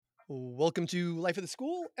Welcome to Life of the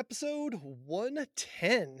School, episode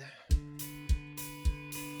 110.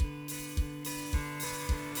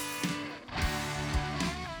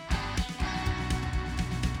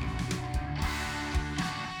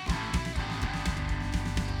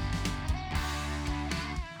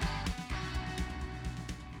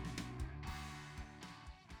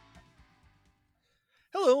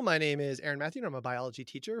 Hello, my name is Aaron Matthew, and I'm a biology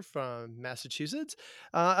teacher from Massachusetts.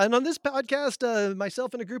 And on this podcast,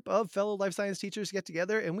 myself and a group of fellow life science teachers get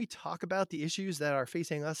together and we talk about the issues that are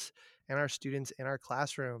facing us and our students in our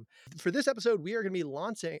classroom. For this episode, we are going to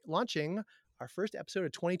be launching our first episode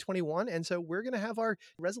of 2021. And so we're going to have our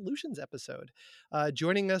resolutions episode.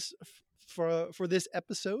 Joining us for this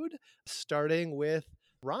episode, starting with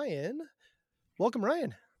Ryan. Welcome,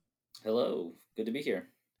 Ryan. Hello, good to be here.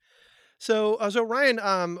 So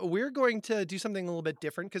Ryan, we're going to do something a little bit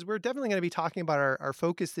different because we're definitely going to be talking about our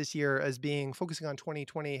focus this year as being focusing on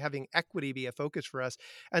 2020, having equity be a focus for us.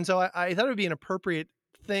 And so I thought it would be an appropriate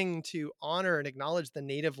thing to honor and acknowledge the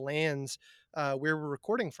native lands where we're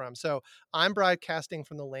recording from. So I'm broadcasting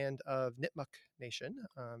from the land of Nipmuc Nation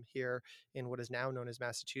here in what is now known as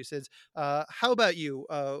Massachusetts. How about you?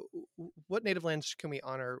 What native lands can we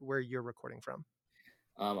honor where you're recording from?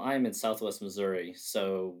 I'm in Southwest Missouri,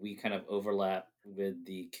 so we kind of overlap with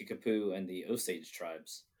the Kickapoo and the Osage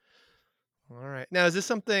tribes. All right. Now, is this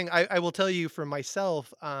something I will tell you for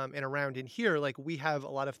myself and around in here? Like we have a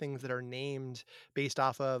lot of things that are named based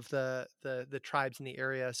off of the tribes in the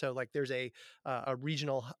area. So, like, there's a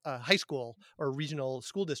regional high school or regional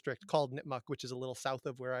school district called Nipmuc, which is a little south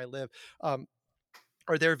of where I live. Um,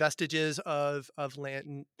 are there vestiges of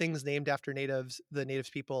land things named after the natives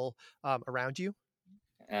people around you?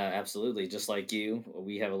 Absolutely, just like you,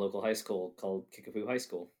 we have a local high school called Kickapoo High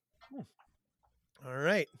School. Hmm. All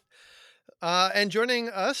right. And joining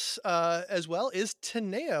us as well is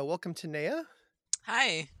Tanea. Welcome, Tanea.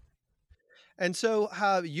 Hi. And so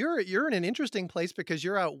you're in an interesting place because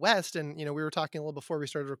you're out west, and we were talking a little before we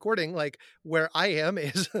started recording. Like where I am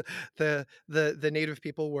is the native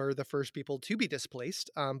people were the first people to be displaced,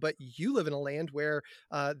 but you live in a land where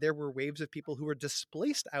there were waves of people who were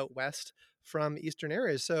displaced out west from eastern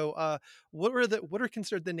areas. So what are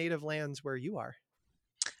considered the native lands where you are?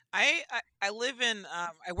 I live in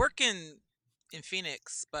I work in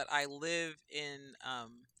Phoenix, but I live in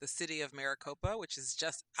the city of Maricopa, which is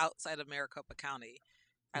just outside of Maricopa County.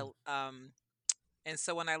 I Hmm. and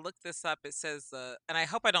so when I look this up, it says and I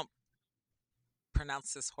hope I don't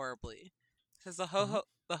pronounce this horribly. It says Mhm.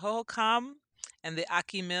 the Hohokam and the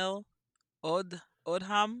Akimel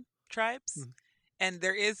Odham tribes, Mhm. and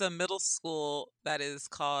there is a middle school that is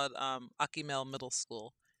called Akimel Middle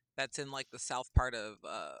School. That's in like the south part of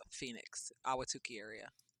Phoenix, Awatuki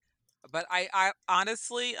area. But I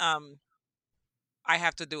honestly, I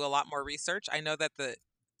have to do a lot more research. I know that the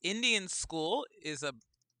Indian School is a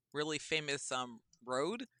really famous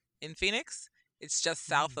road in Phoenix. It's just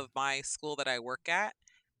south Mm. of my school that I work at,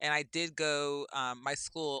 and I did go. My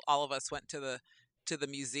school, all of us went to the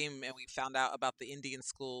museum, and we found out about the Indian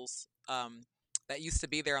schools that used to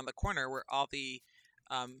be there on the corner, where all the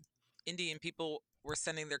um, Indian people were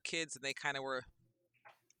sending their kids, and they kind of were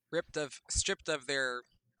stripped of their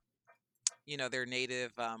their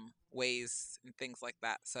native ways and things like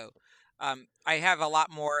that. So I have a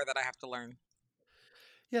lot more that I have to learn.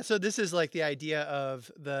 Yeah, so this is like the idea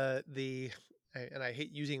of and I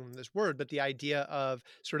hate using this word, but the idea of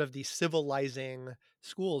sort of the civilizing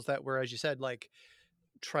schools that were, as you said, like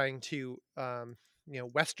trying to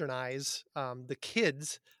westernize the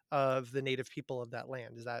kids of the native people of that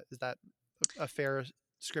land. Is that a fair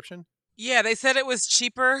description? Yeah, they said it was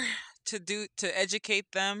cheaper to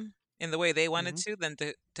educate them in the way they wanted Hmm. to than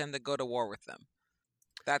to go to war with them.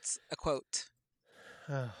 That's a quote.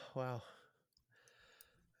 Oh, wow.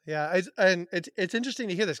 Yeah, it's interesting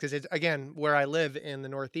to hear this because it's again where I live in the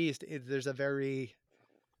Northeast. There's a very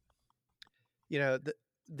you know,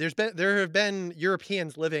 there have been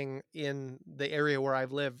Europeans living in the area where I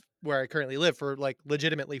currently live for like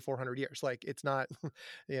legitimately 400 years. Like it's not,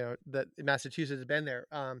 that Massachusetts has been there.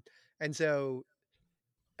 And so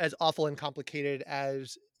as awful and complicated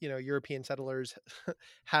as, European settlers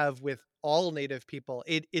have with all native people,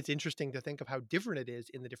 it's interesting to think of how different it is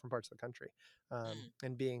in the different parts of the country. Mm.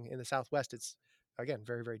 And being in the Southwest, it's again,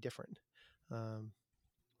 very, very different. Um,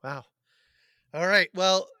 wow. All right.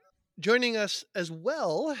 Well, joining us as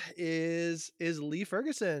well is Lee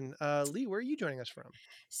Ferguson. Lee, where are you joining us from?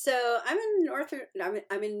 So I'm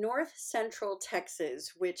in North Central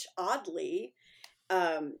Texas, which oddly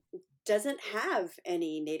um, doesn't have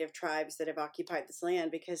any Native tribes that have occupied this land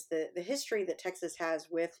because the history that Texas has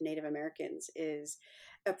with Native Americans is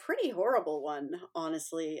a pretty horrible one,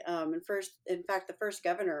 honestly. In fact, the first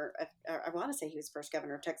governor, I want to say he was first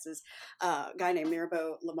governor of Texas, a guy named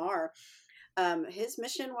Mirabeau Lamar. His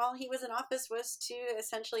mission while he was in office was to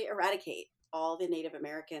essentially eradicate all the Native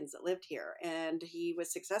Americans that lived here, and he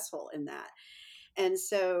was successful in that. And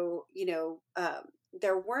so,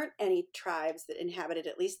 there weren't any tribes that inhabited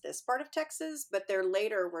at least this part of Texas, but there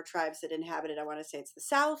later were tribes that inhabited, I want to say it's the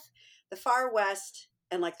South, the far West,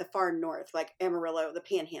 and like the far North, like Amarillo, the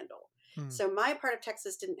Panhandle. Hmm. So my part of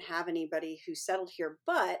Texas didn't have anybody who settled here,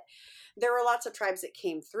 but there were lots of tribes that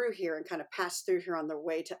came through here and kind of passed through here on their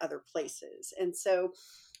way to other places. And so,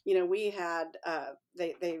 we had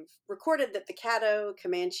they've recorded that the Caddo,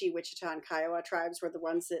 Comanche, Wichita, and Kiowa tribes were the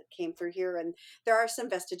ones that came through here, and there are some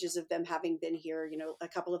vestiges of them having been here. A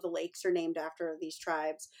couple of the lakes are named after these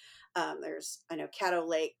tribes. There's, I know, Caddo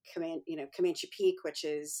Lake, Comanche Peak, which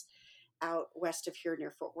is out west of here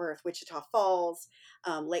near Fort Worth, Wichita Falls,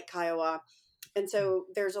 Lake Kiowa. And so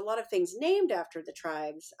there's a lot of things named after the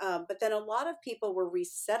tribes, but then a lot of people were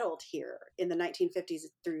resettled here in the 1950s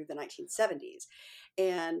through the 1970s.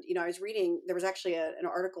 And, I was reading, there was actually an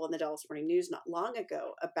article in the Dallas Morning News not long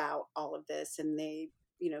ago about all of this. And they,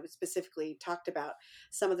 specifically talked about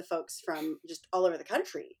some of the folks from just all over the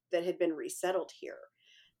country that had been resettled here,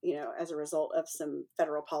 as a result of some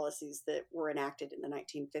federal policies that were enacted in the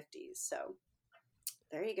 1950s. So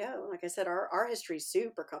there you go. Like I said, our history is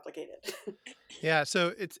super complicated. Yeah,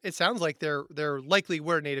 so it sounds like there likely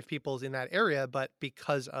were Native peoples in that area, but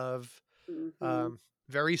because of Mm-hmm.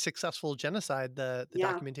 very successful genocide, the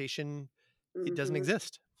Yeah. documentation, it doesn't Mm-hmm.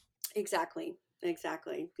 exist. Exactly.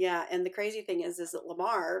 Yeah. And the crazy thing is that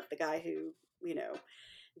Lamar, the guy who,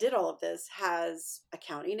 did all of this, has a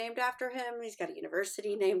county named after him. He's got a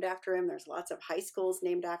university named after him. There's lots of high schools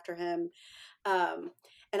named after him.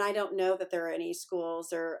 And I don't know that there are any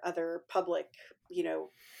schools or other public,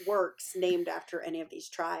 works named after any of these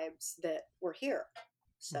tribes that were here.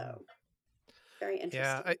 So very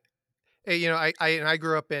interesting. Yeah, I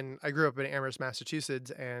grew up in Amherst,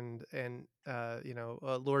 Massachusetts, and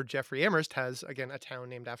Lord Jeffrey Amherst has, again, a town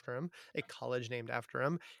named after him, a college named after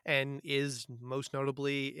him, and is most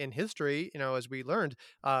notably in history, as we learned,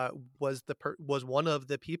 was one of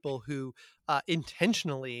the people who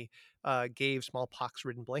intentionally gave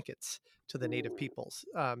smallpox-ridden blankets to the native peoples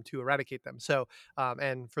to eradicate them. So,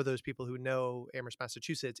 and for those people who know Amherst,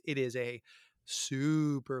 Massachusetts, it is a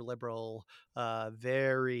super liberal,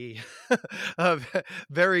 very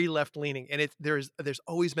very left leaning, and there's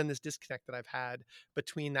always been this disconnect that I've had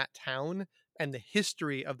between that town and the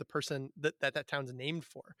history of the person that town's named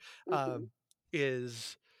for.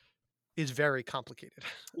 Is very complicated.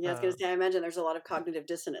 Yeah, I was going to say, I imagine there's a lot of cognitive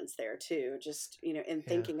dissonance there too, just, in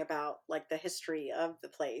thinking about like the history of the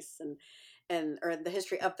place or the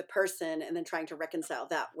history of the person, and then trying to reconcile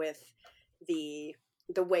that with the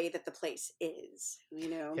way that the place is.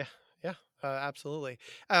 Yeah, absolutely.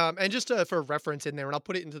 And just for reference in there, and I'll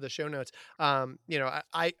put it into the show notes. I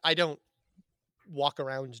don't walk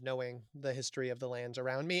around knowing the history of the lands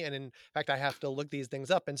around me, and in fact I have to look these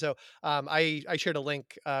things up. And so I shared a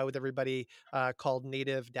link with everybody called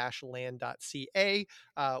native-land.ca,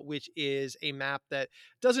 which is a map that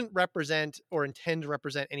doesn't represent or intend to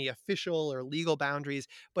represent any official or legal boundaries,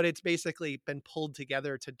 but it's basically been pulled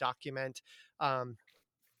together to document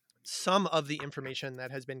some of the information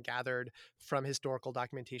that has been gathered from historical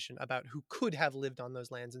documentation about who could have lived on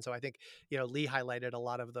those lands. And so I think, Lee highlighted a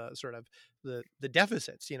lot of the sort of the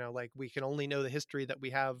deficits, like we can only know the history that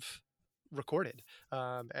we have recorded.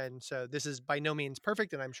 And so this is by no means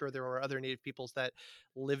perfect. And I'm sure there were other Native peoples that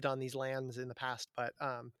lived on these lands in the past, but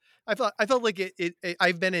I felt like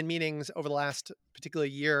I've been in meetings over the last particular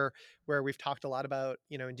year where we've talked a lot about,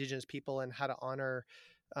 Indigenous people and how to honor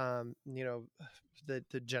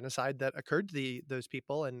the genocide that occurred to those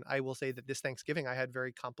people. And I will say that this Thanksgiving, I had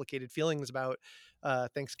very complicated feelings about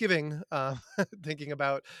Thanksgiving, thinking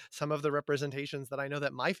about some of the representations that I know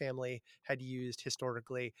that my family had used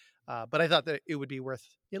historically. But I thought that it would be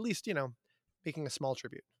worth at least, making a small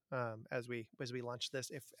tribute as we launch this,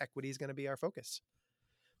 if equity is going to be our focus.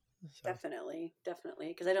 So. Definitely.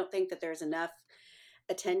 Because I don't think that there's enough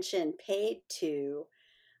attention paid to,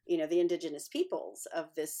 the indigenous peoples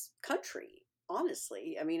of this country.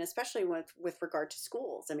 Honestly, I mean, especially with regard to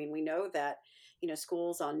schools. I mean, we know that,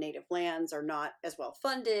 schools on Native lands are not as well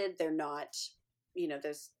funded. They're not,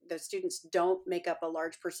 those students don't make up a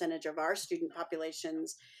large percentage of our student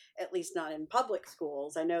populations, at least not in public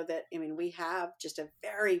schools. I know that, we have just a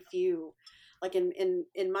very few, like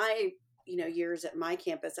in my, years at my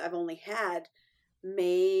campus, I've only had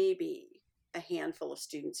maybe a handful of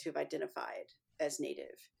students who've identified as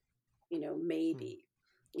Native, maybe.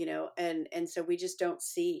 and so we just don't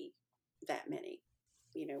see that many.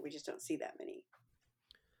 We just don't see that many.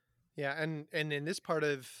 Yeah, and in this part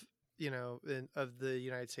of of the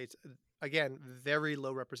United States, again, very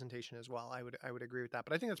low representation as well. I would agree with that,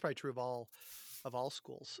 but I think that's probably true of all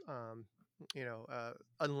schools.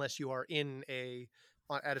 Unless you are in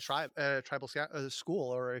at a tribal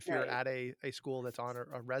school, or if you're Right. at a school that's on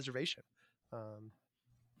a reservation. Um,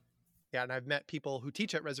 yeah, and I've met people who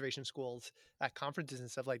teach at reservation schools at conferences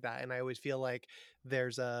and stuff like that, and I always feel like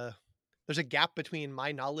there's a gap between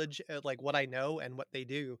my knowledge, like what I know and what they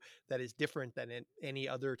do, that is different than in any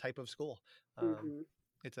other type of school. Um, Hmm.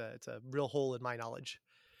 it's a real hole in my knowledge.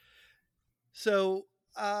 So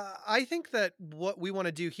I think that what we want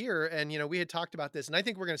to do here, and we had talked about this, and I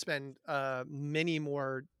think we're going to spend many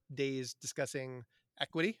more days discussing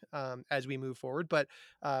equity as we move forward. But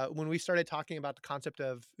when we started talking about the concept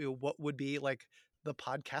of what would be like the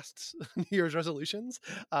podcast's New Year's resolutions,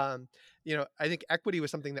 I think equity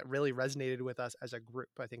was something that really resonated with us as a group.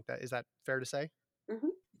 I think that is that fair to say? Hmm. I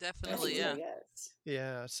think Definitely, so. yeah. Definitely. Yes.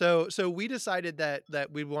 Yeah. So we decided that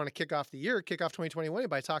we want to kick off 2021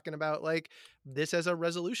 by talking about like this as a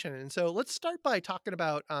resolution. And so let's start by talking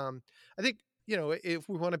about I think if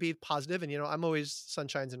we want to be positive, and I'm always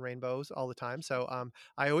sunshines and rainbows all the time. So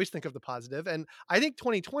I always think of the positive. And I think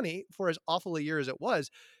 2020, for as awful a year as it was,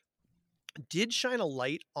 did shine a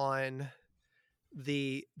light on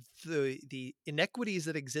the the inequities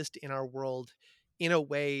that exist in our world in a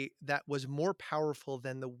way that was more powerful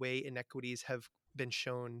than the way inequities have been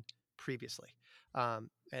shown previously.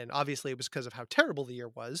 And obviously it was because of how terrible the year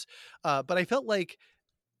was. But I felt like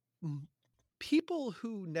m- people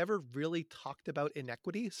who never really talked about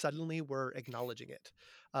inequity suddenly were acknowledging it.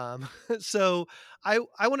 So I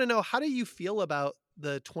want to know, how do you feel about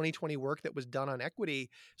the 2020 work that was done on equity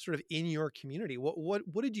sort of in your community?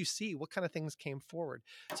 What did you see? What kind of things came forward?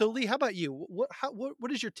 So Lee, how about you?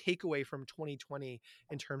 What is your takeaway from 2020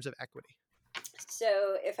 in terms of equity?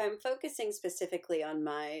 So if I'm focusing specifically on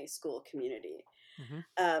my school community, Hmm.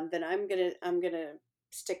 then I'm gonna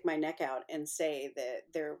stick my neck out and say that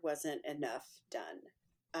there wasn't enough done.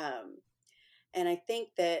 Um, and I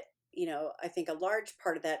think that I think a large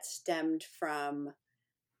part of that stemmed from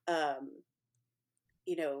um,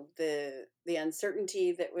 the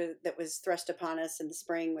uncertainty that was thrust upon us in the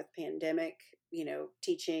spring with pandemic,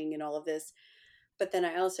 teaching and all of this. But then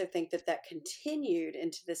I also think that continued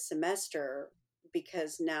into this semester,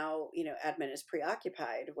 because now admin is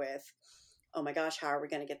preoccupied with, oh my gosh, how are we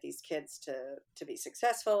going to get these kids to be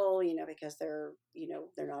successful, because they're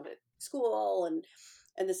not at school, and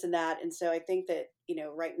this and that. And so I think that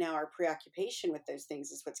right now our preoccupation with those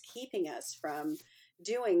things is what's keeping us from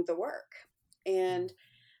doing the work. And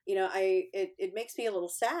it makes me a little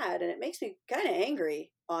sad, and it makes me kind of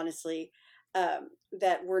angry, honestly,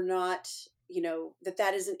 that we're not,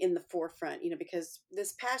 that isn't in the forefront, because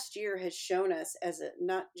this past year has shown us,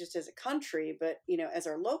 not just as a country, but as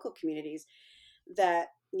our local communities, that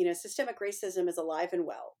systemic racism is alive and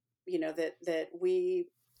well. That we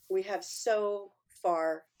have so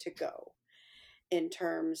far to go in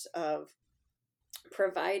terms of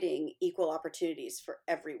providing equal opportunities for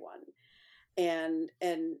everyone, and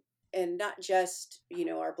not just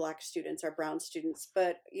our Black students, our brown students,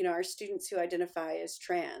 but our students who identify as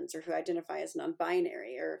trans, or who identify as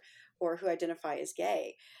non-binary, or who identify as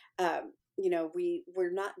gay.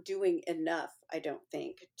 We're not doing enough, I don't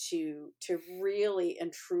think, to really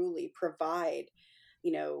and truly provide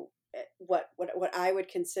what I would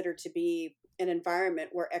consider to be an environment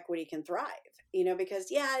where equity can thrive.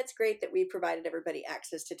 Because yeah, it's great that we provided everybody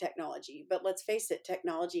access to technology, but let's face it,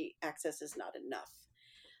 technology access is not enough.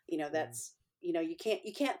 That's you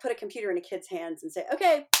can't put a computer in a kid's hands and say,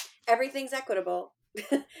 okay, everything's equitable.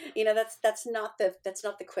 That's not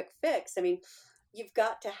the quick fix. I mean, you've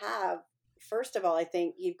got to have, first of all, I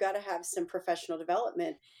think you've got to have some professional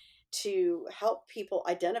development to help people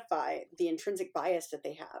identify the intrinsic bias that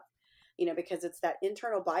they have, because it's that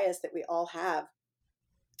internal bias that we all have,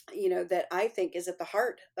 that I think is at the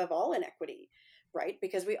heart of all inequity, right?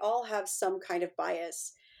 Because we all have some kind of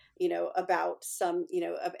bias, about some,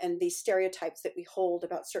 and these stereotypes that we hold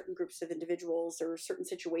about certain groups of individuals or certain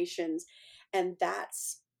situations. And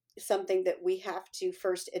that's something that we have to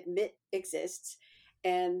first admit exists,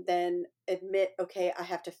 and then admit, okay, I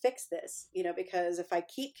have to fix this, because if I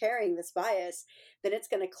keep carrying this bias, then it's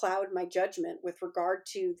going to cloud my judgment with regard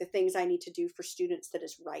to the things I need to do for students that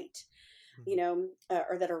is right,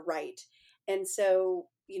 or that are right. And so,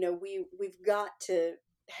 we've got to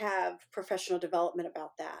have professional development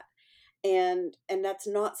about that. And that's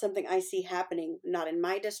not something I see happening, not in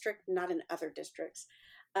my district, not in other districts.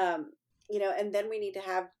 Um, and then we need to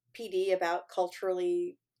have PD about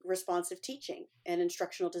culturally responsive teaching and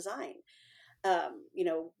instructional design.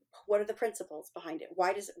 What are the principles behind it?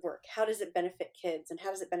 Why does it work? How does it benefit kids, and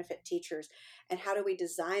how does it benefit teachers? And how do we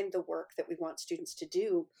design the work that we want students to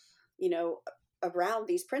do, you know, around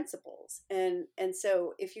these principles? And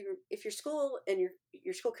so if your school and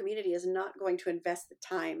your school community is not going to invest the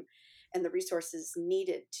time and the resources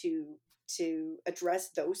needed to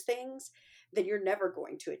address those things, then you're never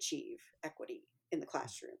going to achieve equity in the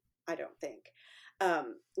classroom, I don't think.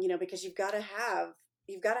 Because you've got to have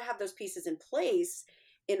those pieces in place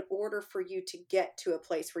in order for you to get to a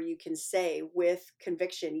place where you can say with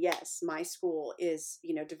conviction, yes, my school is,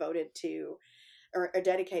 devoted to or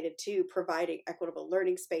dedicated to providing equitable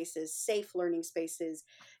learning spaces, safe learning spaces.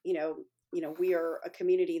 We are a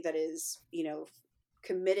community that is,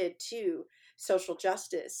 committed to social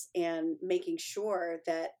justice and making sure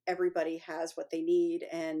that everybody has what they need,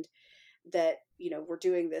 and that we're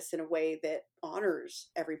doing this in a way that honors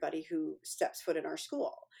everybody who steps foot in our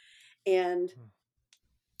school. And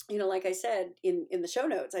like I said in the show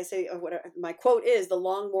notes, I say my quote is, the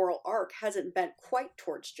long moral arc hasn't bent quite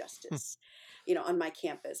towards justice on my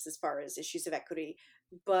campus as far as issues of equity.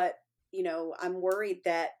 But I'm worried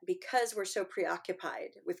that because we're so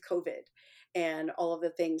preoccupied with COVID and all of the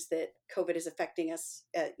things that COVID is affecting us,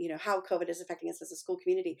 how COVID is affecting us as a school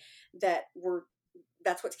community,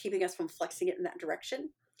 that's what's keeping us from flexing it in that direction.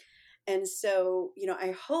 And so,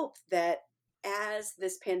 I hope that as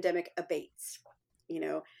this pandemic abates,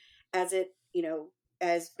 as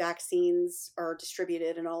vaccines are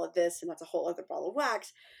distributed and all of this, and that's a whole other ball of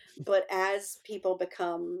wax, but as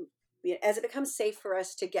it becomes safe for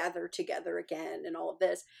us to gather together again and all of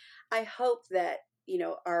this, I hope that,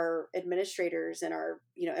 our administrators and our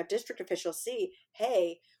district officials see,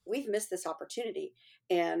 hey, we've missed this opportunity,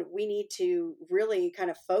 and we need to really kind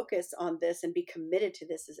of focus on this and be committed to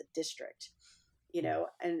this as a district,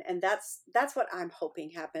 and that's what I'm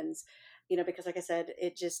hoping happens, because like I said,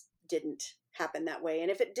 it just didn't happen that way. And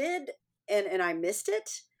if it did, and I missed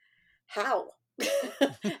it, how?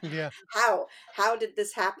 Yeah. How did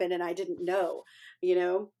this happen and I didn't know?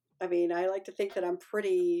 I mean, I like to think that I'm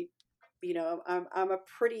pretty, I'm a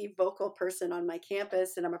pretty vocal person on my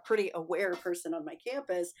campus, and I'm a pretty aware person on my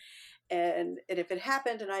campus. And if it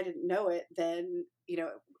happened and I didn't know it, then,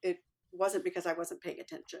 it wasn't because I wasn't paying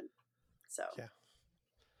attention. So. Yeah.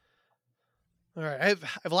 All right, I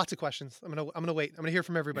have lots of questions. I'm gonna wait. I'm gonna hear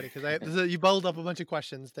from everybody because you bubbled up a bunch of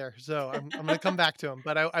questions there. So I'm gonna come back to them,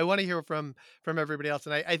 but I want to hear from everybody else,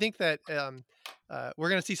 and I think that we're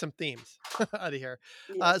gonna see some themes out of here.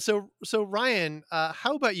 Yeah. So Ryan,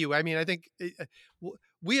 how about you? I mean, I think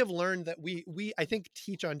we have learned that we I think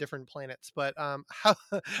teach on different planets, but how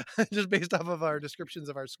just based off of our descriptions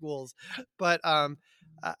of our schools, but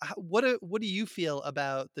what do you feel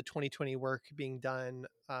about the 2020 work being done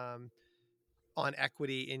on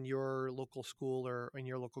equity in your local school or in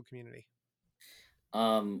your local community?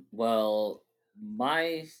 Well,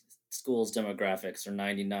 my school's demographics are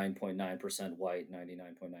 99.9% white,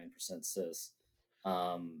 99.9% cis.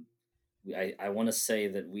 Um, I want to say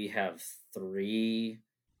that we have 3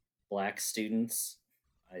 black students.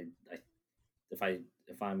 I if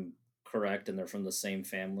I'm correct, and they're from the same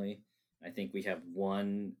family. I think we have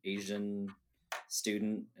 1 Asian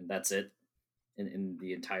student, and that's it in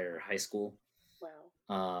the entire high school.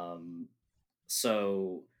 Wow.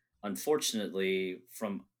 So unfortunately,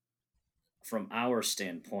 from our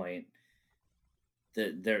standpoint,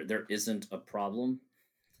 that there isn't a problem.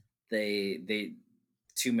 They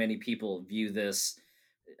too many people view the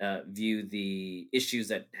issues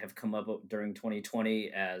that have come up during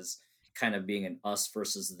 2020 as kind of being an us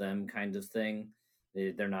versus them kind of thing.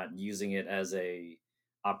 They're not using it as a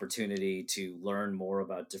opportunity to learn more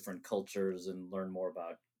about different cultures and learn more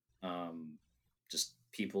about just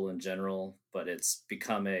people in general, but it's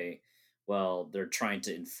become they're trying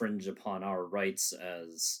to infringe upon our rights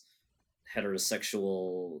as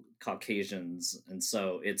heterosexual Caucasians, and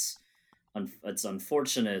so it's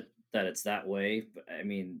unfortunate that it's that way. But I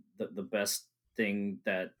mean, the best thing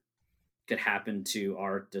that could happen to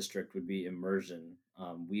our district would be immersion.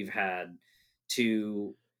 We've had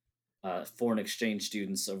 2 foreign exchange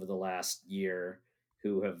students over the last year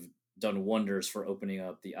who have done wonders for opening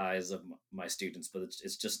up the eyes of my students, but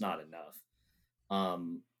it's just not enough.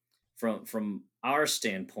 From our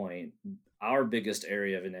standpoint, our biggest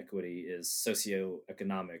area of inequity is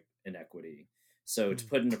socioeconomic inequity. So to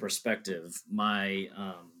put into perspective, my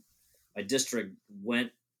district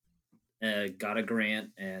got a grant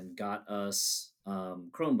and got us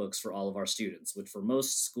Chromebooks for all of our students, which for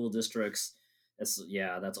most school districts,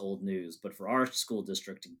 that's old news. But for our school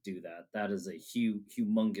district to do that, that is a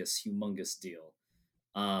humongous deal.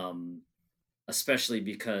 Um, Especially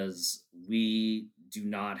because we do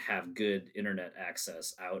not have good internet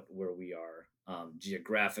access out where we are.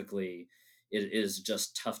 Geographically, it is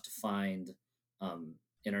just tough to find um,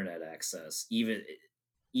 internet access,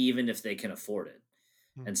 even if they can afford it.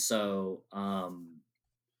 Hmm. And so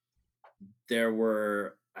there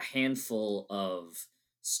were a handful of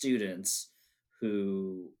students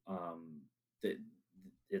who that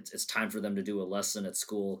it's time for them to do a lesson at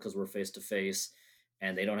school because we're face to face,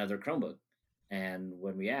 and they don't have their Chromebook. And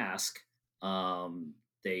when we ask,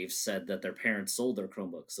 they've said that their parents sold their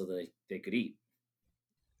Chromebook so they could eat.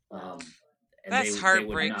 Wow. Um, and That's they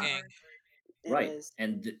would not. heartbreaking. It Right. is.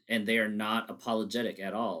 And they are not apologetic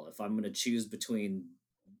at all. If I'm going to choose between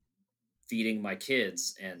feeding my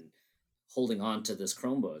kids and holding on to this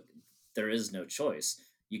Chromebook, there is no choice.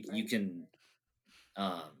 You Right.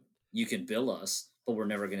 um, you can bill us, but we're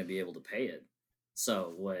never going to be able to pay it.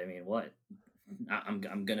 So what? I mean, what? I'm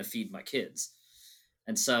going to feed my kids,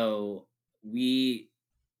 and so we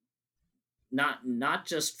not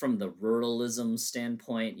just from the ruralism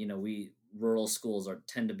standpoint. We rural schools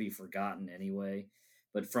tend to be forgotten anyway,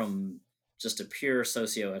 but from just a pure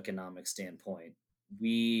socioeconomic standpoint,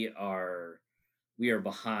 we are we are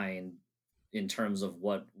behind in terms of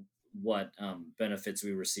what benefits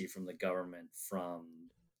we receive from the government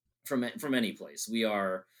from any place. We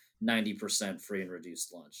are 90% free and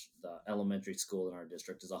reduced lunch. The elementary school in our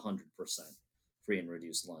district is 100% free and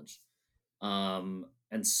reduced lunch.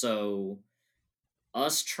 And so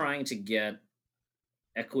us trying to get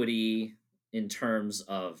equity in terms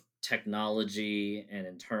of technology and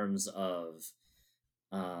in terms of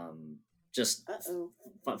um, just Uh-oh.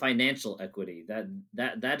 financial equity,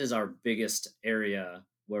 that is our biggest area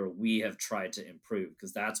where we have tried to improve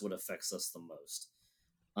because that's what affects us the most.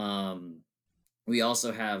 We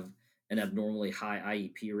also have an abnormally high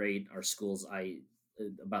IEP rate. Our schools,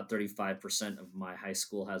 about 35% of my high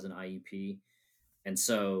school has an IEP. And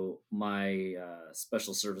so my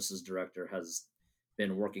special services director has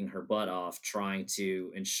been working her butt off trying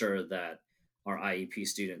to ensure that our IEP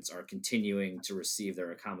students are continuing to receive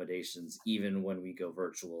their accommodations even when we go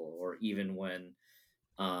virtual, or even when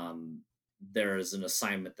um, there is an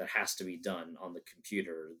assignment that has to be done on the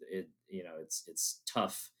computer. It's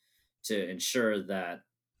tough to ensure that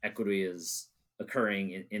equity is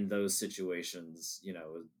occurring in those situations.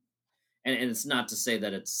 And it's not to say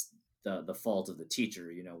that it's the fault of the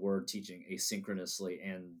teacher. We're teaching asynchronously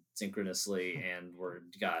and synchronously, and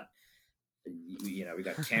we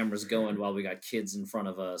got cameras going while we got kids in front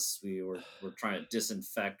of us. We're trying to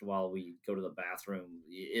disinfect while we go to the bathroom.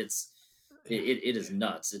 It is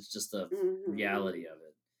nuts. It's just the Mm-hmm. reality of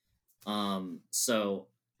it. So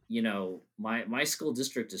my school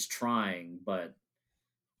district is trying, but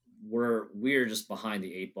we're just behind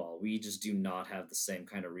the eight ball. We just do not have the same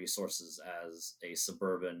kind of resources as a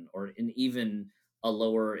suburban or even a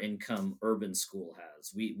lower income urban school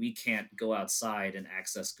has. We can't go outside and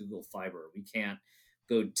access Google Fiber. We can't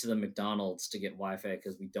go to the McDonald's to get Wi-Fi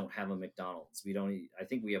because we don't have a McDonald's. I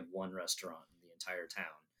think we have one restaurant in the entire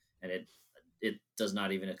town, and it does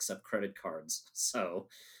not even accept credit cards. So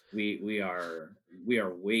we are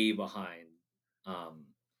way behind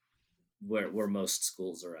where most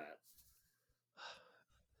schools are at.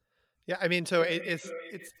 Yeah, I mean, so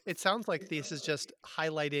it sounds like this is just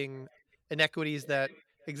highlighting inequities that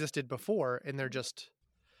existed before, and they're just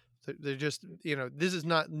this is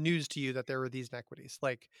not news to you that there were these inequities.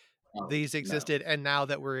 Like Oh, these no. existed, and now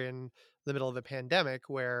that we're in the middle of a pandemic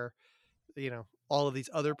where all of these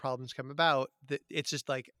other problems come about, that it's just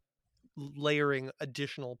like layering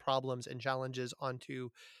additional problems and challenges onto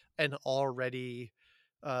an already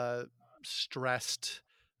uh, stressed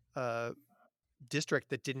uh, district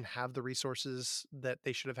that didn't have the resources that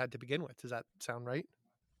they should have had to begin with. Does that sound right?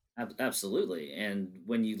 Absolutely. And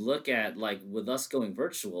when you look at, like, with us going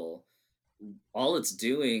virtual, all it's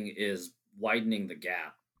doing is widening the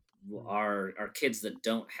gap. Our kids that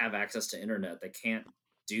don't have access to internet, they can't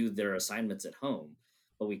do their assignments at home,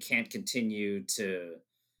 but we can't continue to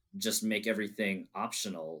just make everything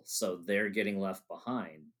optional, so they're getting left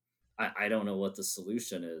behind. I don't know what the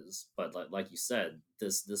solution is, but like you said,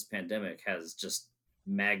 this pandemic has just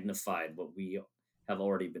magnified what we have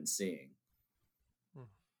already been seeing.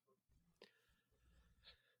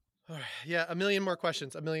 Yeah, a million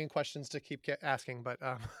questions to keep asking, but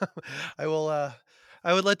I will.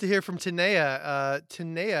 I would like to hear from Tanea.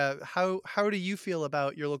 Tanea, how do you feel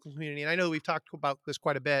about your local community? And I know we've talked about this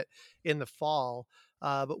quite a bit in the fall,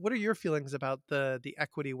 but what are your feelings about the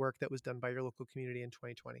equity work that was done by your local community in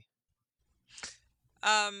 2020?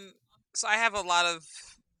 Um, so I have a lot of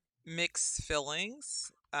mixed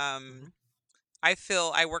feelings. Hmm. I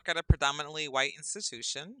feel I work at a predominantly white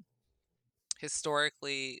institution,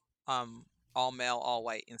 historically, all male, all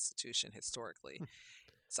white institution historically.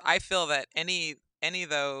 So I feel that any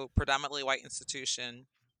though predominantly white institution,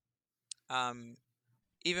 um,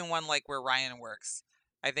 even one like where Ryan works,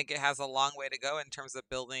 I think it has a long way to go in terms of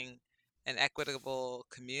building an equitable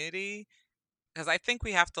community. Because I think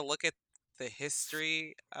we have to look at the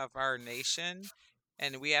history of our nation,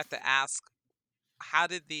 and we have to ask, how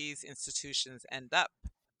did these institutions end up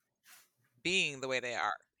being the way they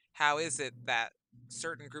are? How is it that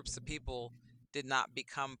certain groups of people did not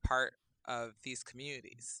become part of these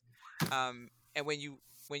communities? And when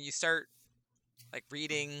you start like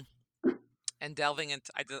reading and delving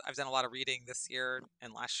into, I've done a lot of reading this year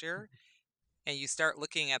and last year, and you start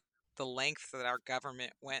looking at the lengths that our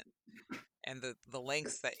government went and the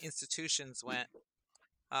lengths that institutions went,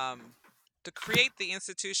 um, to create the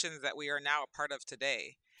institutions that we are now a part of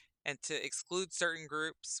today, and to exclude certain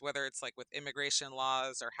groups, whether it's like with immigration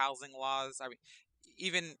laws or housing laws. I mean,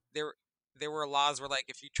 even there were laws where like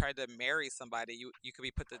if you tried to marry somebody, you could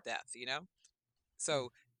be put to death. You know, Mm.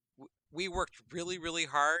 so we worked really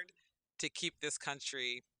hard to keep this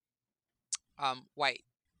country white,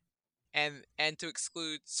 and to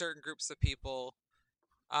exclude certain groups of people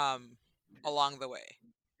um, along the way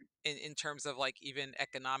in terms of like even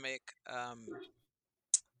economic,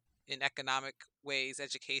 in economic ways,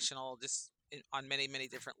 educational, just on many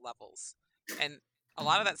different levels. And a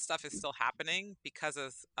lot of that stuff is still happening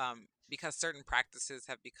because certain practices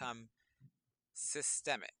have become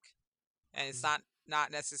systemic, and it's Mm.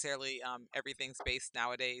 not necessarily everything's based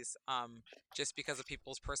nowadays just because of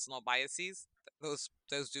people's personal biases. Those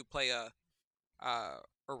do play a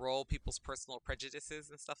role, people's personal prejudices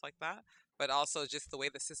and stuff like that, but also just the way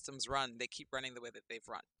the systems run. They keep running the way that they've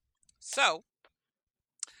run. So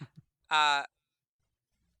uh,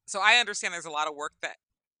 so I understand there's a lot of work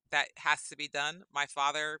that has to be done. My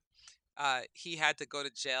father, he had to go to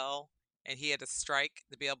jail and he had to strike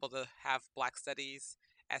to be able to have Black Studies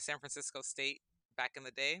at San Francisco State back in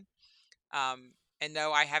the day. And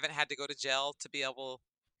no, I haven't had to go to jail to be able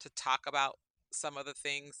to talk about some of the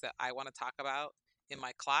things that I want to talk about in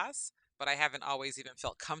my class, but I haven't always even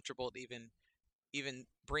felt comfortable to even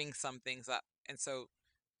bring some things up. And so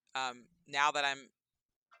now that I'm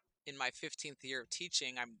in my 15th year of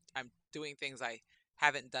teaching, I'm doing things I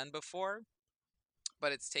haven't done before,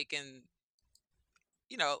 but it's taken,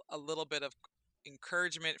 a little bit of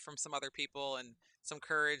encouragement from some other people and some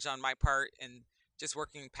courage on my part, and just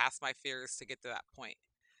working past my fears to get to that point.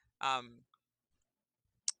 Um,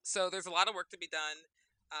 so there's a lot of work to be done.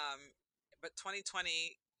 Um, but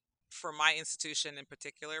 2020, for my institution in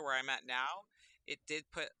particular, where I'm at now, it did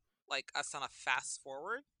put like us on a fast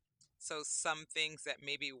forward. So some things that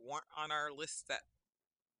maybe weren't on our list that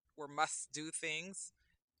were must do things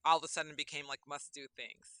all of a sudden became like must do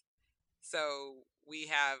things. So we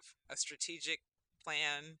have a strategic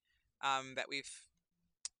plan, that we've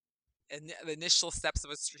the initial steps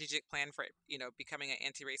of a strategic plan for becoming an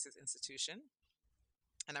anti-racist institution,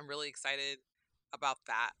 and I'm really excited about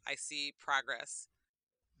that. I see progress,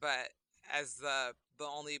 but as the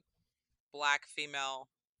only Black female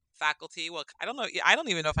faculty, well, I don't know, I don't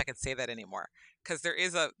even know if I can say that anymore, because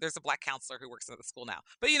there's a Black counselor who works at the school now,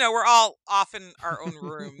 but we're all off in our own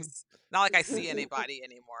rooms, not like I see anybody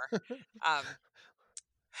anymore. um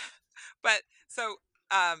but so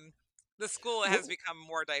um the school has Well, become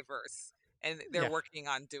more diverse, and they're yeah. working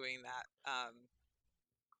on doing that,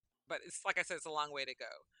 but it's like I said, it's a long way to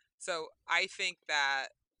go. So I think that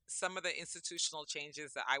some of the institutional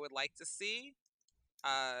changes that I would like to see,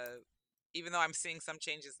 uh even though I'm seeing some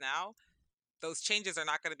changes now, those changes are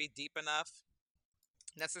not going to be deep enough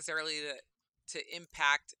necessarily to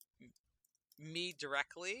impact me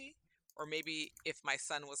directly, or maybe if my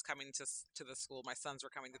son was coming to the school, my sons were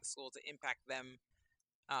coming to the school, to impact them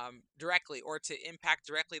directly, or to impact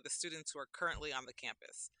directly the students who are currently on the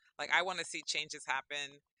campus. Like, I want to see changes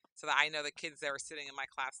happen so that I know the kids that are sitting in my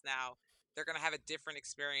class now, they're going to have a different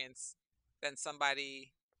experience than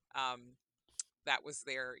somebody um, that was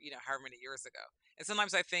there, however many years ago. And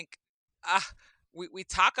sometimes I think, ah, we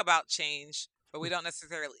talk about change, but we don't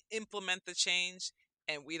necessarily implement the change,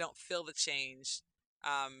 and we don't feel the change.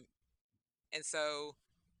 Um, and so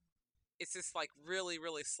it's this like really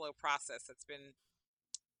slow process that's been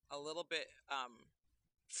a little bit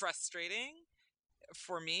frustrating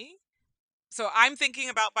for me. So I'm thinking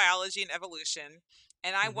about biology and evolution,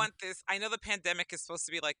 and I Hmm. want this. I know the pandemic is supposed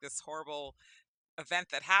to be like this horrible event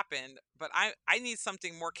that happened, but I need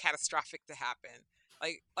something more catastrophic to happen.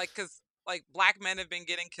 Like, because like black men have been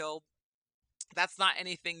getting killed. That's not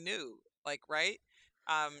anything new. Like, right?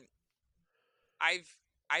 Um, I've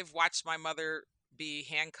I've watched my mother be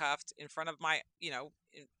handcuffed in front of my,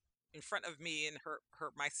 in front of me and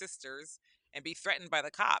my sisters, and be threatened by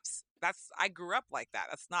the cops. I grew up like that.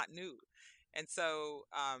 That's not new. And so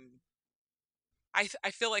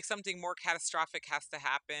I feel like something more catastrophic has to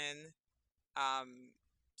happen, um,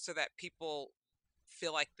 so that people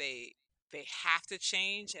feel like they have to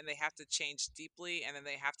change, and they have to change deeply, and then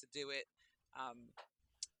they have to do it um,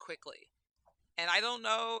 quickly. And I don't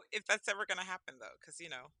know if that's ever going to happen though, because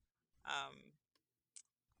um,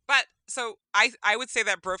 but so I would say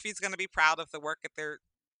that Brophy's going to be proud of the work that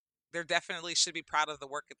they're definitely should be proud of the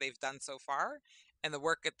work that they've done so far, and the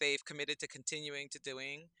work that they've committed to continuing to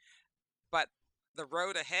doing. But the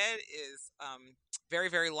road ahead is very,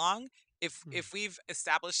 very long. If we've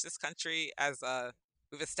established this country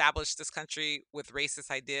we've established this country with racist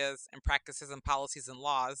ideas and practices and policies and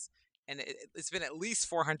laws, and it's been at least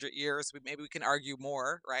 400 years. Maybe we can argue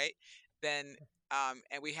more, right? Then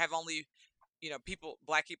and we have only,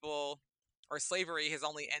 black people, or slavery has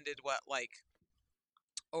only ended what, like,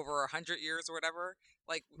 over 100 years or whatever.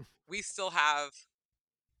 Like, we still have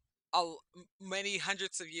many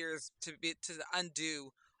hundreds of years to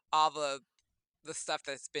undo all the stuff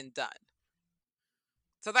that's been done.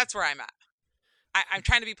 So that's where I'm at. I'm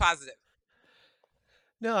trying to be positive.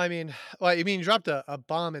 No, I mean, well, I mean, you dropped a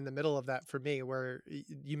bomb in the middle of that for me, where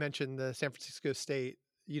you mentioned the San Francisco State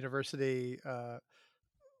University.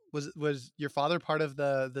 Was your father part of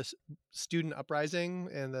the student uprising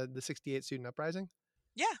and the '68 student uprising?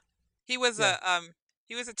 Yeah, he was Yeah.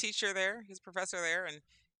 a teacher there. He's a professor there, and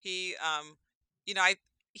he you know I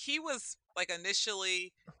he was like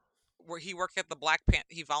initially where he worked at the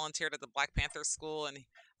he volunteered at the Black Panther School, and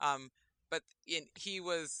but he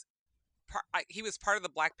was part of the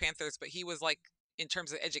Black Panthers, but he was like, in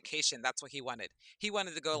terms of education, that's what he wanted. He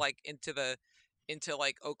wanted to go like into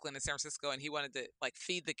like Oakland and San Francisco, and he wanted to like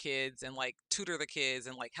feed the kids and like tutor the kids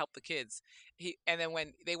and like help the kids. And then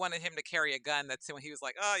when they wanted him to carry a gun, that's when he was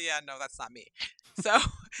like, oh yeah, no, that's not me. So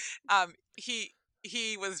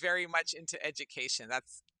he was very much into education.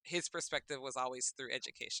 That's his perspective, was always through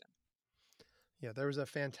education. Yeah, there was a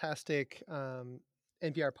fantastic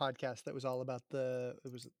NPR podcast that was all about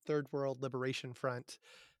it was Third World Liberation Front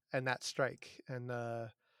and that strike, and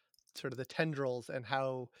sort of the tendrils, and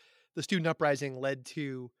how the student uprising led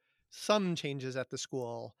to some changes at the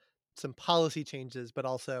school, some policy changes, but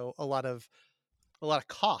also a lot of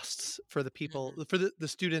costs for the people, Mm-hmm. for the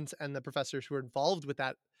students and the professors who were involved with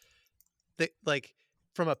that. That, like,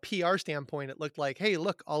 from a PR standpoint, it looked like, hey,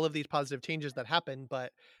 look, all of these positive changes that happened,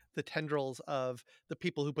 but the tendrils of the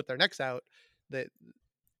people who put their necks out, that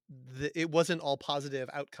it wasn't all positive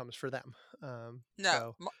outcomes for them. No,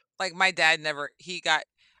 So like my dad never. He got.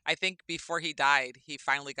 I think before he died, he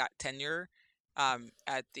finally got tenure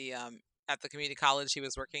at the community college he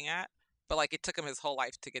was working at. But like it took him his whole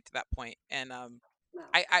life to get to that point. And Wow.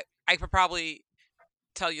 I could probably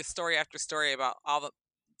tell you story after story about all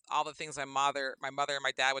the things my mother and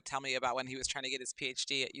my dad would tell me about when he was trying to get his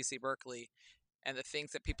PhD at UC Berkeley, and the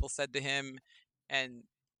things that people said to him, and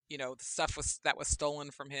the stuff that was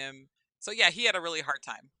stolen from him. So yeah, he had a really hard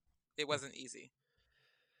time. It wasn't easy.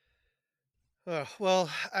 Well,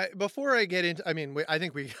 before I get into, I mean, I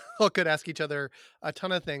think we all could ask each other a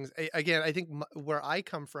ton of things. Again, I think where I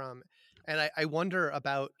come from, and I wonder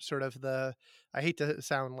about sort of I hate to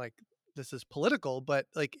sound like this is political, but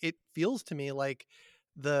like it feels to me like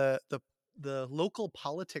the the the local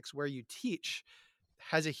politics where you teach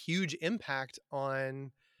has a huge impact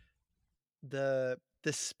on the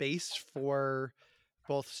space for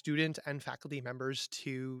both student and faculty members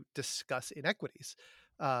to discuss inequities.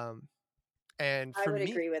 Um, and I for would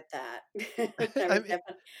me, agree with that. I I would mean,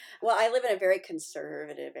 definitely. Well, I live in a very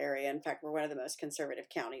conservative area. In fact, we're one of the most conservative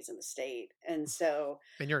counties in the state, and so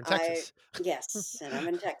and you're in I, Texas. yes, and I'm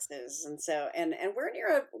in Texas, and so and we're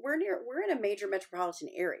in a major metropolitan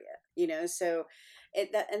area, so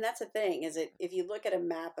that's the thing is it if you look at a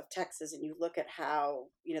map of Texas and you look at how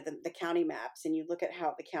the county maps and you look at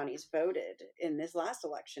how the counties voted in this last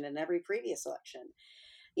election and every previous election,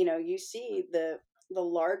 you see the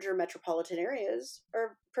larger metropolitan areas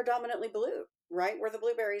are predominantly blue, right? We're the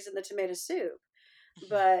blueberries in the tomato soup.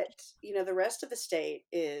 But, the rest of the state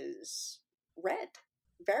is red,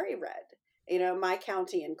 very red. My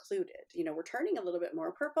county included. We're turning a little bit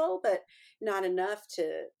more purple, but not enough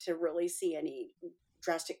to really see any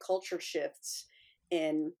drastic culture shifts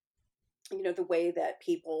in, the way that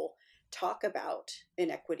people talk about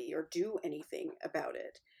inequity or do anything about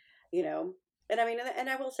it. You know, And I mean, and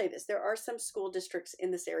I will say this: there are some school districts in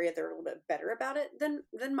this area that are a little bit better about it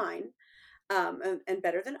than mine, and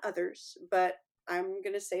better than others. But I'm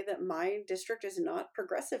going to say that my district is not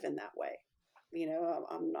progressive in that way. You know,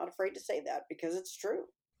 I'm not afraid to say that because it's true.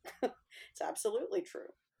 It's absolutely true.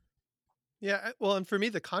 Yeah, well, and for me,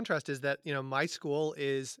 the contrast is that my school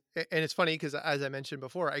is, and it's funny because as I mentioned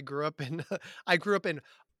before, I grew up in, I grew up in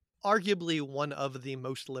arguably one of the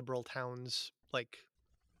most liberal towns like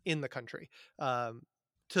in the country, um,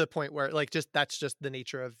 to the point where like just that's just the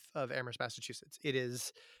nature of Amherst, Massachusetts.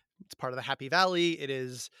 It's part of the Happy Valley. It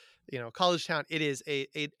is college town. It is a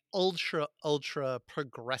ultra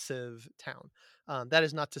progressive town. That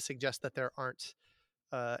is not to suggest that there aren't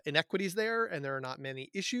inequities there and there are not many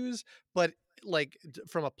issues, but like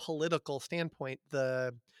from a political standpoint,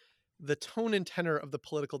 the tone and tenor of the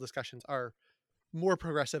political discussions are more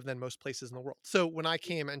progressive than most places in the world. So when I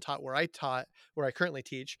came and taught where I currently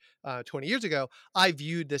teach 20 years ago, I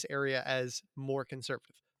viewed this area as more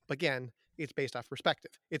conservative. But again, it's based off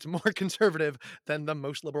perspective. It's more conservative than the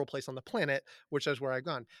most liberal place on the planet, which is where I've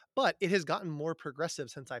gone. But it has gotten more progressive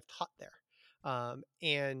since I've taught there.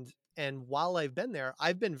 And while I've been there,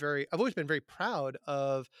 I've always been very proud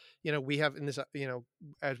of, we have in this,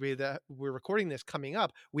 as we're recording this coming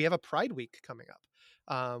up, we have a Pride Week coming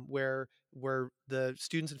up, where the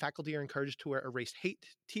students and faculty are encouraged to wear erased hate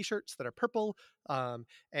t-shirts that are purple,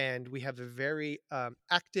 and we have a very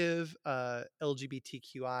active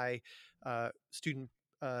LGBTQI student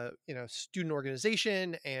student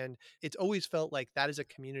organization, and it's always felt like that is a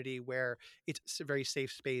community where it's a very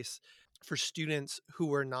safe space for students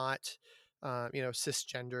who are not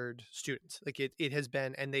cisgendered students. Like it has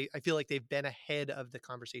been, and I feel like they've been ahead of the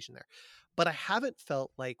conversation there, but I haven't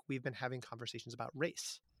felt like we've been having conversations about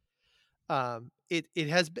race. It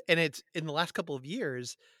has, and it's in the last couple of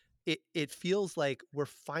years, it feels like we're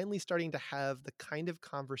finally starting to have the kind of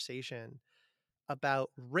conversation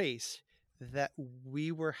about race that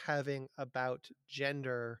we were having about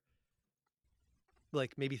gender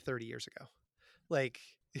like maybe 30 years ago. Like,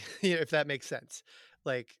 if that makes sense.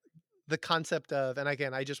 Like the concept of, and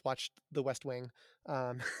again, I just watched The West Wing,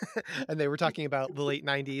 um, and they were talking about the late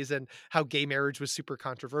 90s and how gay marriage was super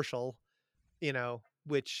controversial,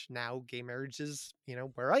 which now gay marriage is,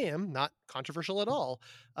 where I am, not controversial at all.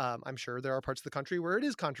 I'm sure there are parts of the country where it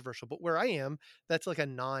is controversial, but where I am, that's like a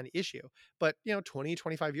non-issue. But, 20,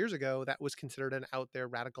 25 years ago, that was considered an out there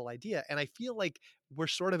radical idea. And I feel like we're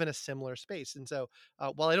sort of in a similar space. And so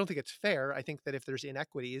while I don't think it's fair, I think that if there's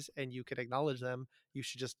inequities and you can acknowledge them, you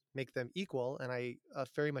should just make them equal. And I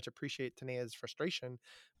very much appreciate Tanea's frustration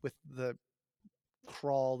with the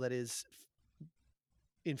crawl that is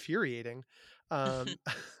infuriating. um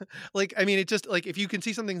like, I mean, it just like, if you can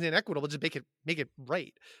see something's inequitable, just make it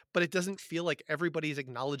right, but it doesn't feel like everybody's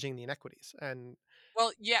acknowledging the inequities. And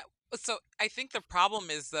Well, yeah. So I think the problem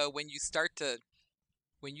is though when you start to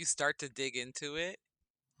dig into it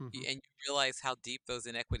mhm. and you realize how deep those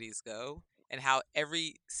inequities go and how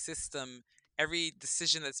every system, every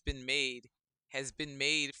decision that's been made has been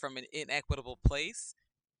made from an inequitable place.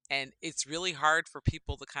 And it's really hard for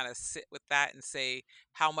people to kind of sit with that and say,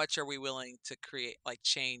 how much are we willing to create, like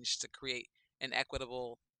change to create an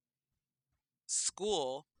equitable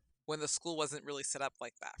school when the school wasn't really set up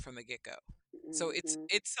like that from the get-go. So Hmm.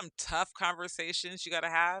 it's some tough conversations you got to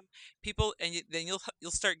have people, and then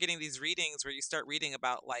you'll start getting these readings where you start reading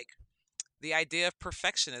about like the idea of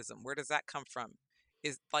perfectionism. Where does that come from?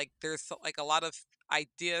 Is like there's like a lot of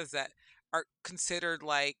ideas that are considered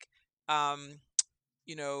like um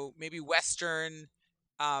maybe Western,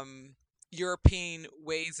 um European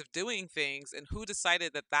ways of doing things, and who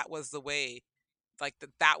decided that that was the way, like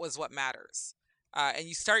that was what matters. And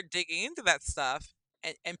you start digging into that stuff,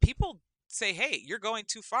 and people say, hey, you're going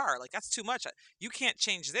too far, like that's too much. You can't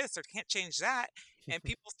change this or can't change that. And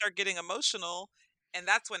people start getting emotional, and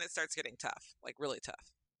that's when it starts getting tough, like really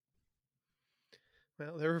tough.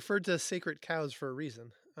 Well, they're referred to as sacred cows for a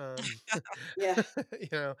reason. Yeah. you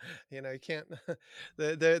know you can't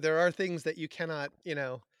there are things that you cannot,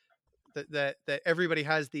 that everybody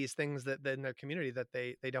has these things that in their community that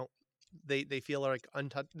they don't, they feel like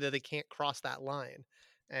untouched, that they can't cross that line.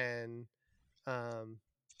 And um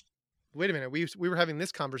wait a minute, we were having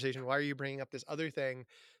this conversation, why are you bringing up this other thing,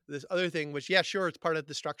 which, yeah, sure, it's part of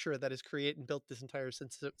the structure that has created and built this entire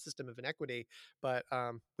system of inequity, but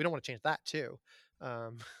we don't want to change that too.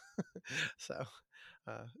 um so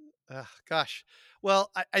gosh,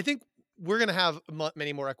 well, I think we're going to have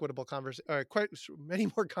many more many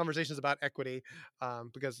more conversations about equity,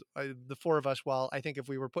 because the four of us, while I think if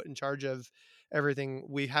we were put in charge of everything,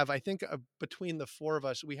 we have, I think, between the four of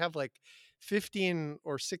us, we have like 15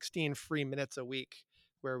 or 16 free minutes a week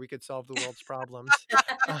where we could solve the world's problems.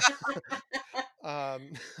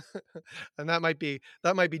 um, and that might be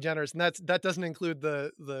generous, and that doesn't include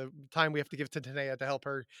the time we have to give to Tanea to help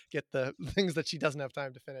her get the things that she doesn't have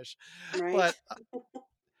time to finish. Right.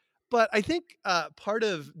 But I think part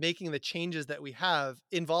of making the changes that we have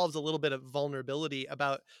involves a little bit of vulnerability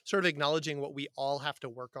about sort of acknowledging what we all have to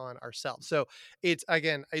work on ourselves. So it's,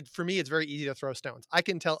 again, for me, it's very easy to throw stones. I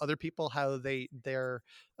can tell other people how they're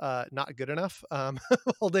not good enough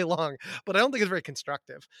all day long, but I don't think it's very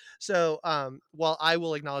constructive. So while I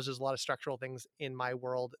will acknowledge there's a lot of structural things in my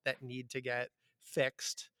world that need to get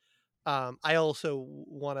fixed, I also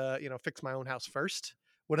want to, fix my own house first.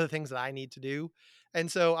 What are the things that I need to do? And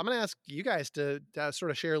so I'm going to ask you guys to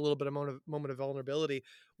sort of share a little bit of moment of vulnerability.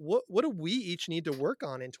 What do we each need to work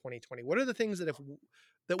on in 2020? What are the things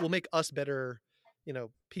that will make us better,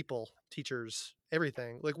 people, teachers,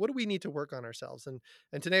 everything? Like, what do we need to work on ourselves? And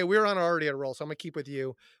today we're already a roll, so I'm going to keep with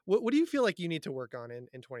you. What do you feel like you need to work on in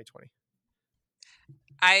 2020?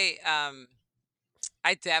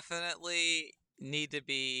 I definitely need to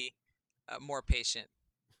be more patient,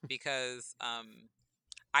 because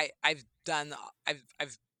I've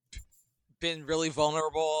been really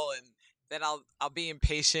vulnerable, and then I'll be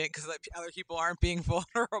impatient because other people aren't being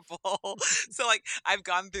vulnerable. So like I've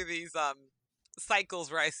gone through these cycles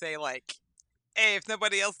where I say like, hey, if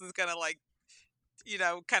nobody else is gonna like,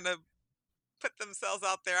 kind of put themselves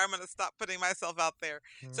out there, I'm gonna stop putting myself out there.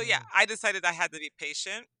 So yeah, I decided I had to be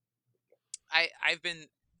patient. I've been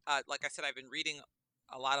like I said, I've been reading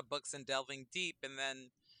a lot of books and delving deep, and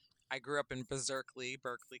then I grew up in Berkeley,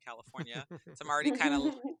 California. So I'm already kind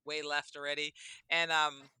of way left already. And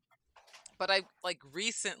but I like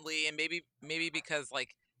recently, and maybe because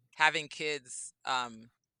like having kids, I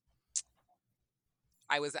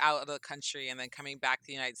was out of the country and then coming back to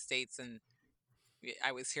the United States, and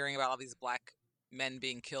I was hearing about all these black men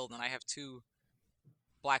being killed, and I have two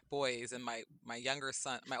black boys, and my older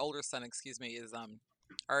son, excuse me, is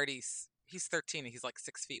already he's 13 and he's like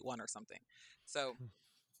 6'1" or something. So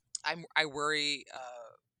I worry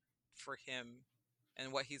for him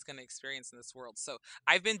and what he's going to experience in this world. So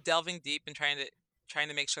I've been delving deep and trying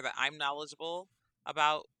to make sure that I'm knowledgeable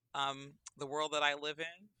about the world that I live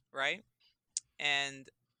in, right? And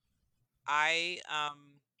I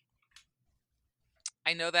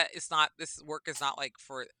know that this work is not like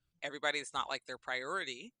for everybody. It's not like their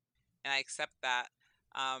priority, and I accept that.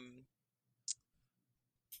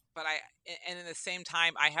 But and in the same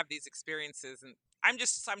time, I have these experiences, and I'm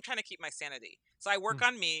trying to keep my sanity. So I work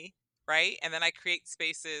on me, right? And then I create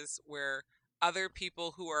spaces where other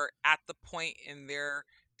people who are at the point in their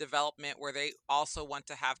development where they also want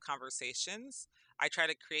to have conversations, I try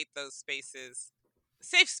to create those spaces,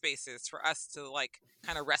 safe spaces for us to like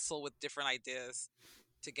kind of wrestle with different ideas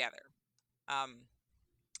together.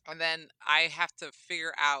 And then I have to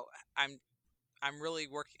figure out, I'm really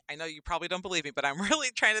working. I know you probably don't believe me, but I'm really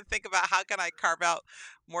trying to think about how can I carve out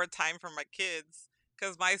more time for my kids,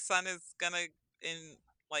 because my son is gonna, in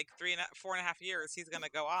like 4.5 years, he's gonna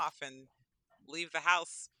go off and leave the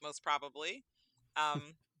house most probably,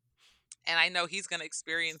 and I know he's gonna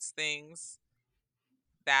experience things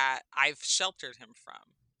that I've sheltered him from,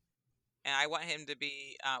 and I want him to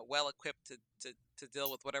be well equipped to deal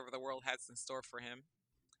with whatever the world has in store for him.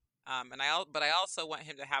 But I also want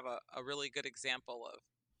him to have a really good example of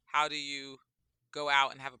how do you go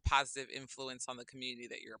out and have a positive influence on the community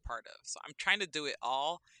that you're a part of. So I'm trying to do it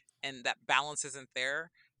all, and that balance isn't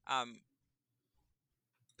there.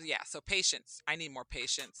 Yeah, so patience. I need more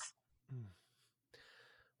patience.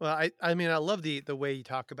 Well, I mean, I love the way you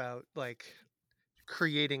talk about like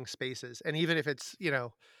creating spaces, and even if it's,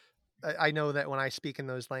 I know that when I speak in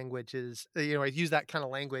those languages, I use that kind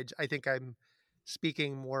of language, I think I'm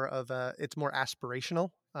speaking more of it's more aspirational.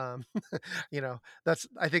 I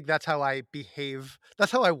think that's how I behave.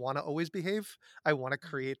 That's how I want to always behave. I want to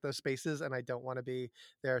create those spaces, and I don't want to be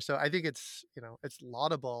there. So I think it's, it's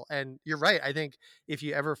laudable. And you're right. I think if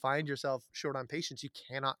you ever find yourself short on patience, you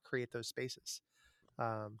cannot create those spaces.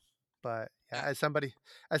 But yeah, as somebody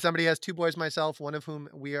has two boys myself, one of whom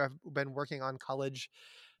we have been working on college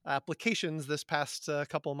applications this past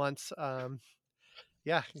couple months.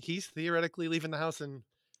 Yeah, he's theoretically leaving the house, and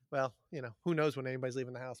well, who knows when anybody's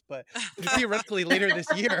leaving the house, but theoretically later this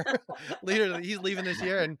year, he's leaving this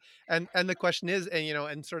year, and the question is,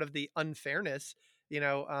 and sort of the unfairness,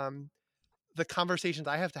 the conversations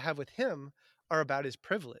I have to have with him are about his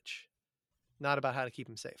privilege. not about how to keep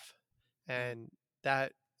them safe. And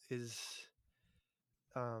that is,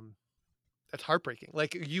 that's heartbreaking.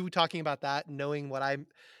 Like you talking about that, knowing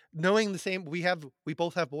the same, we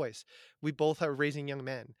both have boys. We both are raising young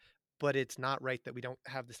men, but it's not right that we don't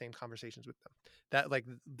have the same conversations with them. That like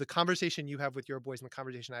the conversation you have with your boys and the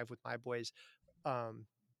conversation I have with my boys,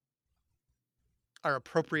 are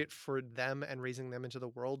appropriate for them and raising them into the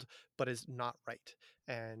world, but is not right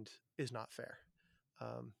and is not fair.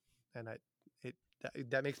 And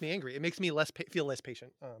that makes me angry. It makes me feel less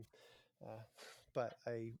patient. But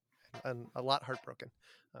I'm a lot heartbroken.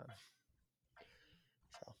 So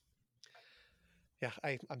yeah,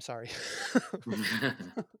 I'm sorry.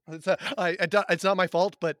 It's not my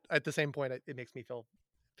fault, but at the same point, it makes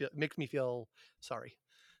me feel sorry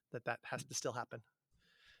that has to still happen.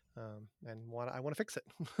 And I want to fix it.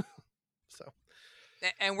 So.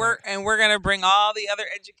 And we're gonna bring all the other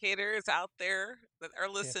educators out there that are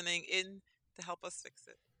listening in to help us fix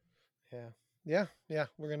it. Yeah.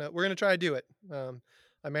 We're gonna try to do it.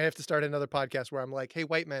 I may have to start another podcast where I'm like, "Hey,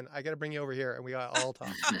 white men, I got to bring you over here, and we got all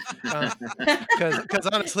talk." Because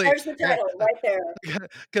honestly, there's the title right there.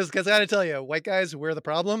 Because I got to tell you, white guys, we're the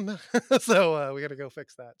problem. So we got to go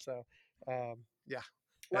fix that. So yeah.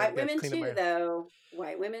 White women too, though.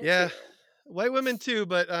 White women. Yeah, too. White women too.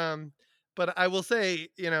 But I will say,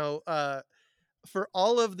 for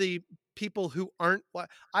all of the people who aren't,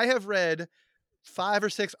 I have read 5 or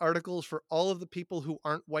 6 articles for all of the people who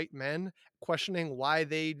aren't white men questioning why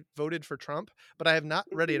they voted for Trump, but I have not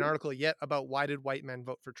read an article yet about why did white men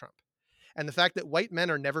vote for Trump. And the fact that white men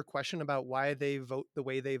are never questioned about why they vote the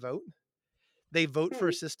way they vote. They vote for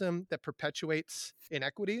a system that perpetuates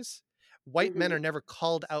inequities. White men are never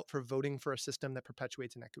called out for voting for a system that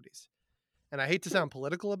perpetuates inequities. And I hate to sound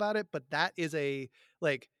political about it, but that is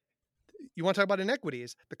you want to talk about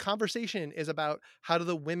inequities. The conversation is about how do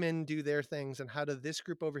the women do their things and how do this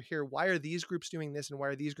group over here, why are these groups doing this and why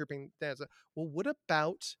are these grouping that? Well, what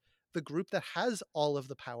about the group that has all of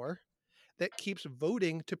the power that keeps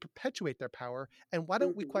voting to perpetuate their power? And why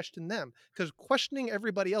don't we question them? Because questioning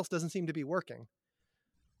everybody else doesn't seem to be working.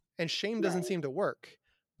 And shame doesn't seem to work.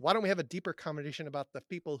 Why don't we have a deeper conversation about the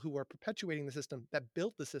people who are perpetuating the system, that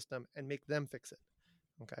built the system, and make them fix it?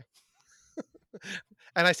 Okay.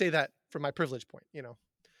 And I say that from my privilege point,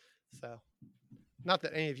 so not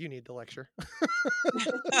that any of you need the lecture.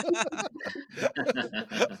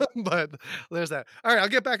 But there's that. All right, I'll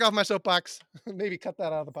get back off my soapbox. Maybe cut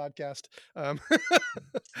that out of the podcast.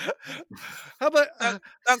 How about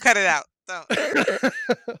don't cut it out. Don't.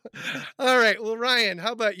 All right, well, Ryan,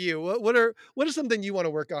 how about you? What are something you want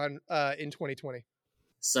to work on in 2020?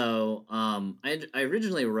 So I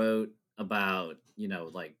originally wrote about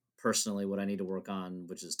like personally what I need to work on,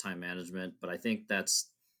 which is time management, but I think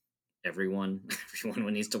that's everyone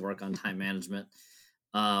needs to work on time management.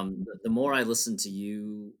 The more I listen to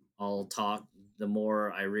you all talk, the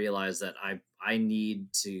more I realize that I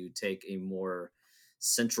need to take a more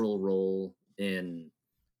central role in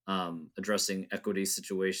addressing equity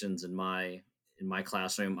situations in my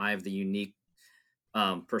classroom. I have the unique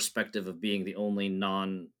perspective of being the only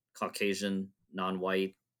non-Caucasian,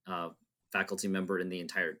 non-white faculty member in the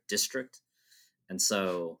entire district, and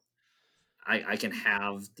so I can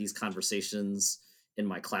have these conversations in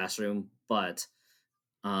my classroom, but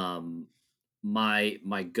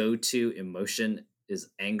my go-to emotion is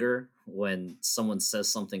anger when someone says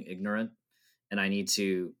something ignorant, and I need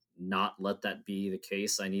to not let that be the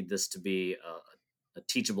case. I need this to be a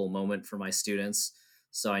teachable moment for my students.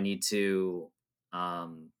 So I need to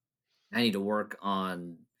work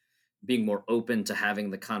on being more open to having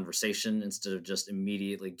the conversation instead of just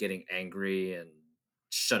immediately getting angry and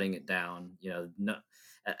shutting it down.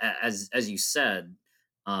 As you said,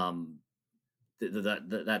 that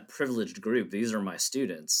privileged group, these are my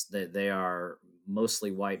students. They are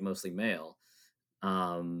mostly white, mostly male,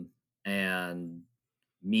 and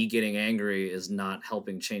me getting angry is not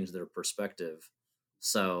helping change their perspective.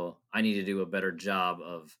 So I need to do a better job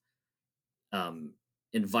of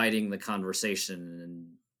inviting the conversation and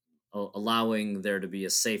allowing there to be a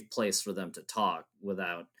safe place for them to talk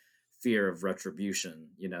without fear of retribution.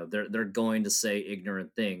 They're going to say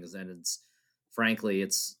ignorant things, and it's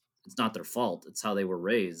not their fault. It's how they were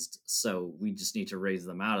raised. So we just need to raise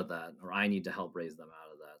them out of that, or I need to help raise them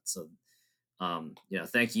out of that. So,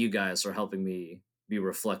 thank you guys for helping me be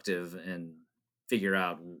reflective and figure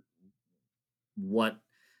out what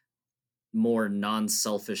more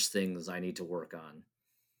non-selfish things I need to work on.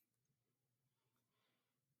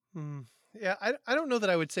 Yeah, I don't know that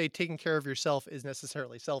I would say taking care of yourself is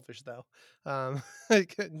necessarily selfish, though.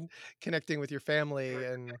 Connecting with your family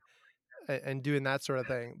and doing that sort of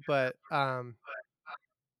thing. But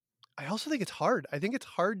I also think it's hard. I think it's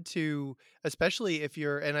hard to, especially if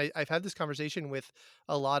you're, and I've had this conversation with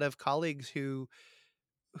a lot of colleagues who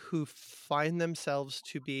find themselves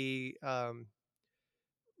to be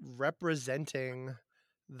representing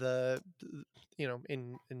the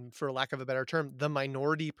in for lack of a better term, the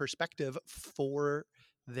minority perspective for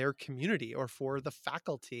their community or for the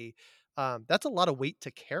faculty. That's a lot of weight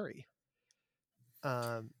to carry.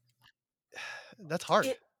 Um, that's hard.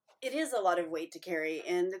 It is a lot of weight to carry,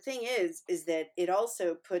 and the thing is that it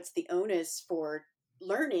also puts the onus for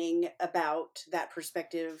learning about that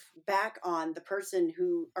perspective back on the person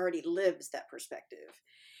who already lives that perspective.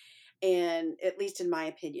 And at least in my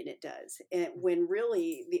opinion, it does. And when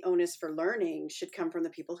really the onus for learning should come from the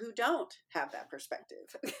people who don't have that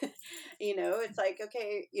perspective. It's like,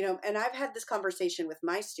 okay, and I've had this conversation with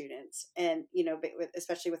my students and,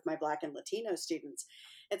 especially with my Black and Latino students.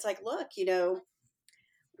 It's like, look,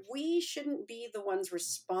 we shouldn't be the ones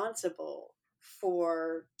responsible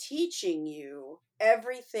for teaching you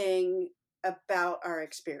everything about our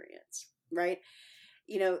experience, right?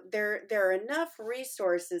 There are enough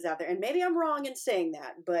resources out there, and maybe I'm wrong in saying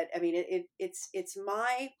that, but I mean, it's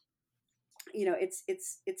my,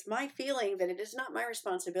 it's my feeling that it is not my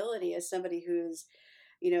responsibility as somebody who's,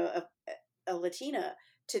 a Latina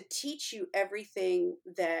to teach you everything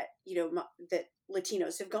that, that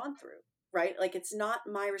Latinos have gone through, right? Like, it's not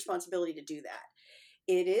my responsibility to do that.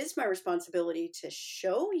 It is my responsibility to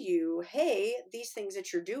show you, hey, these things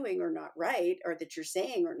that you're doing are not right, or that you're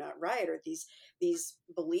saying are not right, or these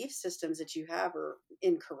belief systems that you have are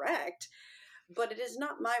incorrect. But it is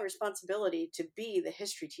not my responsibility to be the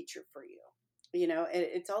history teacher for you.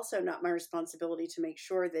 It's also not my responsibility to make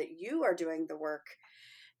sure that you are doing the work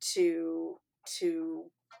to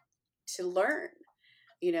learn.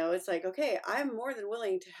 It's like, okay, I'm more than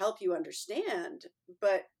willing to help you understand,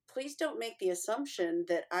 but please don't make the assumption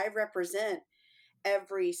that I represent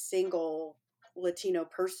every single Latino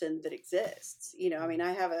person that exists. I mean,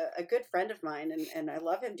 I have a good friend of mine and I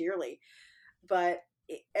love him dearly, but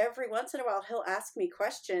every once in a while he'll ask me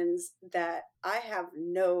questions that I have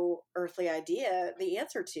no earthly idea the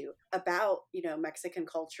answer to about, Mexican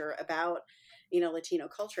culture, about, Latino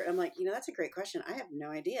culture. I'm like, that's a great question. I have no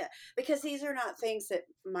idea, because these are not things that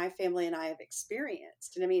my family and I have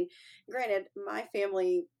experienced. And I mean, granted, my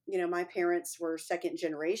family, my parents were second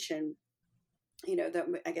generation, that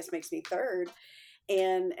I guess makes me third.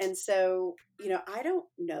 And so, I don't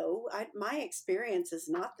know. My experience is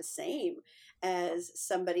not the same as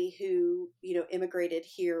somebody who, immigrated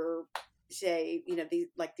here, say,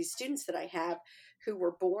 these students that I have who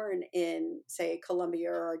were born in, say,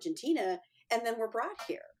 Colombia or Argentina, and then were brought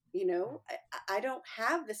here. I don't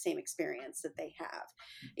have the same experience that they have,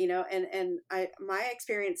 and my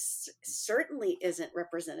experience certainly isn't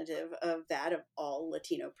representative of that of all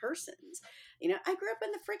Latino persons. I grew up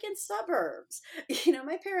in the freaking suburbs.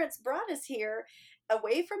 My parents brought us here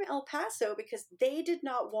away from El Paso because they did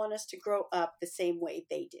not want us to grow up the same way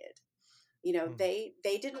they did.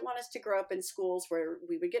 They didn't want us to grow up in schools where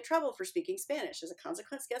we would get trouble for speaking Spanish. As a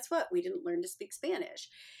consequence, guess what? We didn't learn to speak Spanish.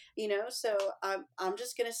 So I'm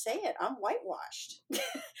just gonna say it. I'm whitewashed.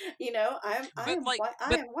 I am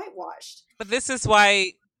whitewashed. But this is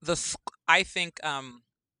why I think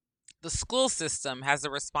the school system has a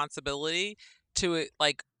responsibility to,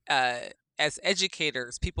 like, as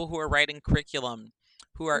educators, people who are writing curriculum,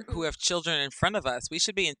 who have children in front of us, we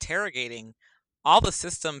should be interrogating all the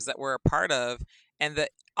systems that we're a part of, and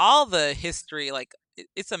all the history. Like,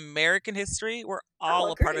 it's American history. We're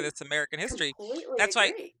all a part of this American history. Completely That's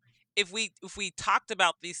agree. why if we talked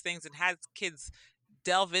about these things and had kids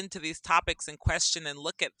delve into these topics and question and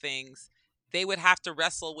look at things, they would have to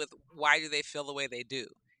wrestle with why do they feel the way they do.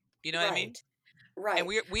 You know what I mean? Right. And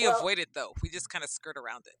we avoid it, though. We just kind of skirt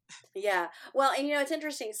around it. Yeah. Well, and it's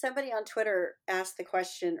interesting. Somebody on Twitter asked the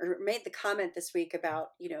question or made the comment this week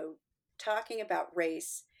about, talking about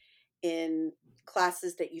race in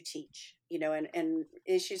classes that you teach, and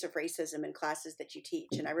issues of racism in classes that you teach.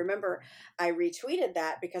 And I remember I retweeted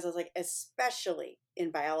that because I was like, especially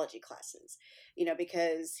in biology classes,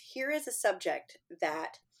 because here is a subject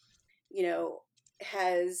that,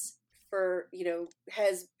 has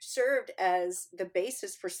served as the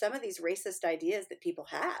basis for some of these racist ideas that people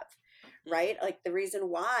have, right? Like the reason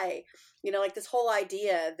why, like this whole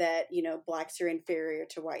idea that, blacks are inferior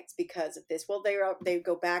to whites because of this. Well, they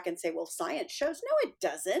go back and say, well, science shows, no, it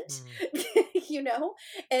doesn't,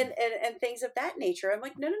 and things of that nature. I'm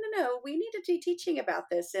like, no. We need to be teaching about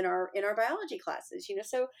this in our biology classes,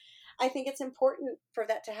 so I think it's important for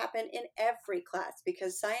that to happen in every class,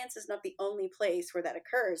 because science is not the only place where that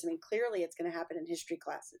occurs. I mean, clearly it's going to happen in history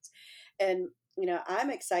classes. And, I'm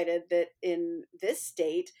excited that in this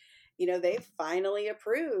state, they've finally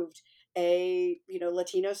approved a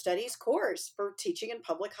Latino studies course for teaching in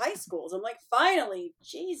public high schools. I'm like, finally,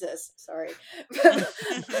 Jesus, sorry.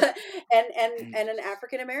 And an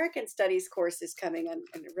African American studies course is coming, and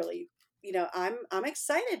really, I'm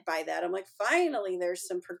excited by that. I'm like, finally there's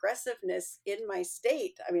some progressiveness in my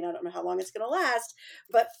state. I mean, I don't know how long it's going to last,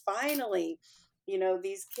 but finally,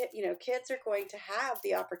 these kids are going to have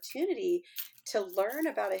the opportunity to learn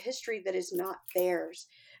about a history that is not theirs,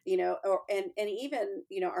 and even,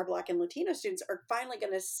 our Black and Latino students are finally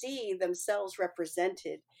going to see themselves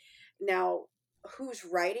represented. Now, who's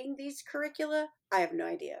writing these curricula? I have no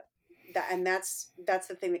idea. That's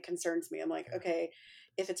the thing that concerns me. I'm like, okay,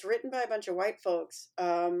 if it's written by a bunch of white folks,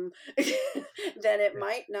 then it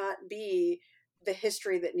might not be the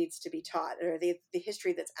history that needs to be taught, or the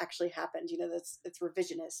history that's actually happened. That's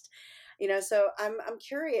revisionist. So I'm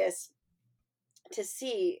curious to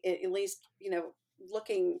see, at least,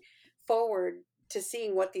 looking forward to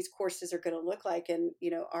seeing what these courses are going to look like, and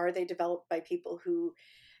are they developed by people who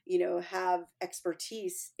have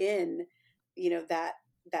expertise in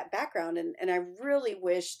that background. And I really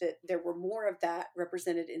wish that there were more of that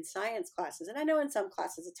represented in science classes. And I know in some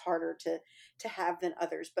classes it's harder to have than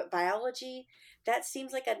others, but biology, that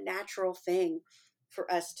seems like a natural thing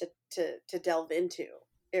for us to delve into.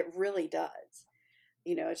 It really does.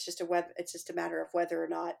 It's just a matter of whether or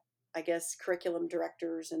not, I guess, curriculum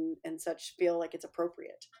directors and such feel like it's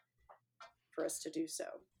appropriate for us to do so.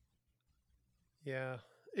 Yeah.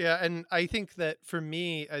 Yeah, and I think that for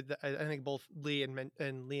me, I think both Lee and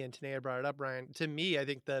Tanea brought it up, Brian. To me, I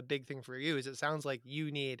think the big thing for you is it sounds like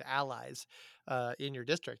you need allies in your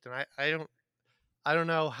district, and I don't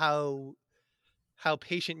know how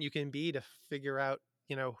patient you can be to figure out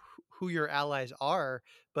who your allies are,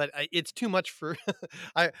 but it's too much for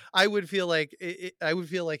I would feel like I would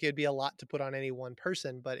feel like it'd be a lot to put on any one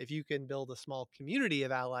person. But if you can build a small community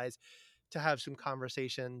of allies to have some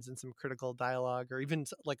conversations and some critical dialogue, or even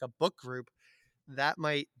like a book group, that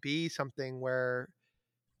might be something where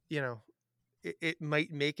it might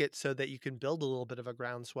make it so that you can build a little bit of a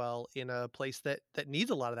groundswell in a place that needs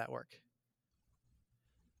a lot of that work.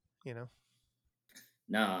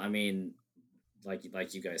 No, I mean, like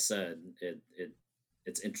you guys said,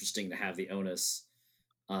 it's interesting to have the onus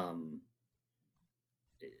on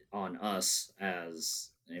us, as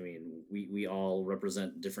I mean, we all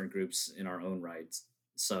represent different groups in our own rights.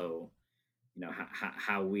 So,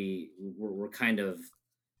 how we're kind of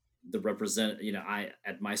the represent.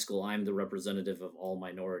 At my school, I'm the representative of all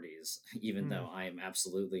minorities, even though I am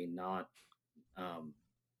absolutely not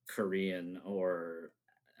Korean or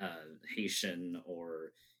Haitian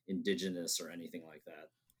or indigenous or anything like that.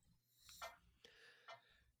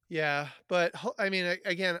 Yeah, but I mean,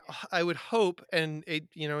 again, I would hope, and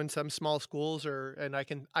in some small schools, and I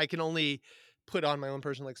can only put on my own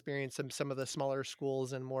personal experience some of the smaller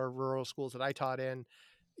schools and more rural schools that I taught in.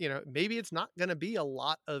 Maybe it's not going to be a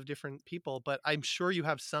lot of different people, but I'm sure you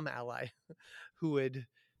have some ally who would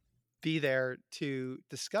be there to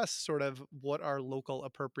discuss sort of what are local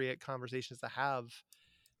appropriate conversations to have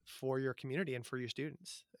for your community and for your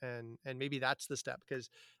students, and maybe that's the step, because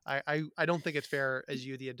I don't think it's fair as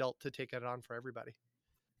you, the adult, to take it on for everybody.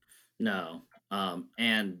 No,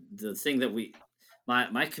 and the thing that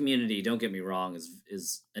my community, don't get me wrong,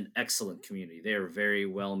 is an excellent community. They are very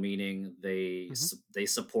well meaning. They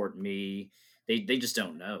support me. They just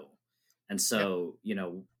don't know, and so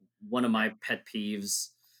one of my pet peeves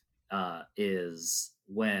is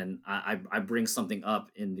when I bring something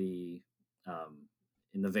up in the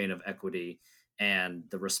vein of equity, and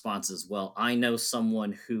the response is, well, I know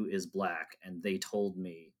someone who is Black and they told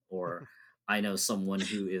me, or I know someone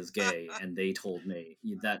who is gay and they told me.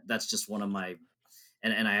 That's just one of my,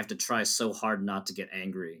 and I have to try so hard not to get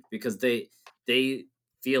angry, because they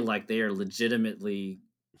feel like they are legitimately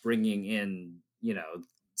bringing in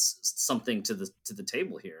something to the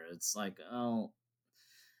table here. It's like, oh,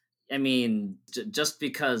 I mean, just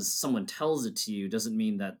because someone tells it to you doesn't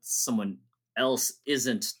mean that someone else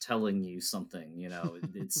isn't telling you something.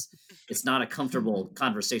 It's not a comfortable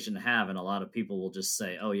conversation to have, and a lot of people will just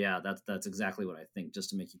say, oh yeah, that's exactly what I think, just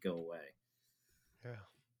to make you go away.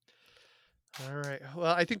 Yeah. All right,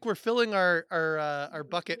 well, I think we're filling our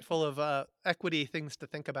bucket full of equity things to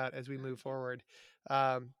think about as we move forward.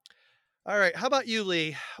 All right, how about you,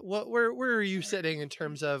 Lee? Where are you sitting in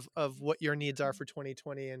terms of what your needs are for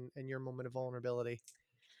 2020 and your moment of vulnerability?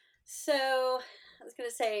 So I was going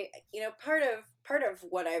to say, part of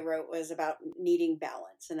what I wrote was about needing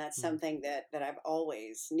balance, and that's Mm. something that I've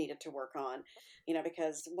always needed to work on.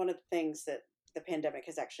 Because one of the things that the pandemic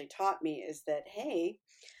has actually taught me is that, hey,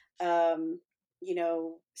 um,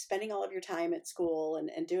 spending all of your time at school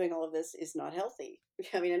and doing all of this is not healthy.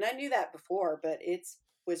 I mean, and I knew that before, but it's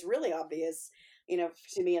was really obvious,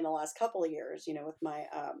 to me in the last couple of years, with my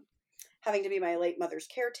having to be my late mother's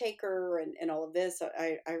caretaker and all of this.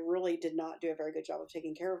 I really did not do a very good job of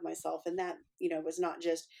taking care of myself. And that, was not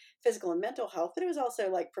just physical and mental health, but it was also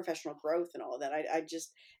like professional growth and all of that. I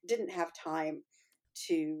just didn't have time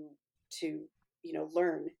to,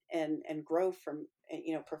 learn and grow from,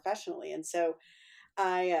 professionally. And so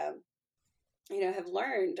I, have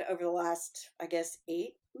learned over the last, I guess,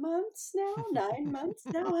 8 months now, 9 months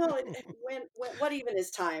now, how when what even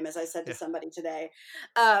is time, as I said to Yeah. somebody today,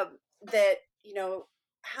 that,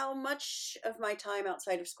 how much of my time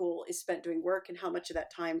outside of school is spent doing work and how much of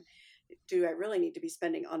that time do I really need to be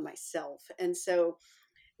spending on myself? And so,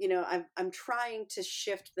 I'm trying to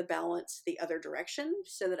shift the balance the other direction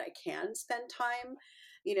so that I can spend time,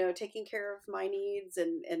 taking care of my needs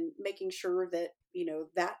and making sure that,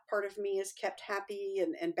 that part of me is kept happy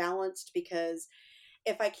and balanced. Because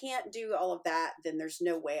if I can't do all of that, then there's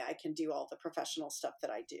no way I can do all the professional stuff that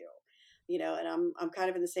I do. And I'm kind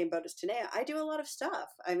of in the same boat as Tanea. I do a lot of stuff.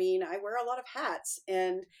 I mean, I wear a lot of hats,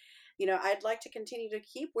 and I'd like to continue to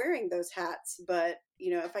keep wearing those hats, but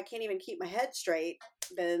if I can't even keep my head straight,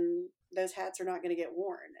 then those hats are not going to get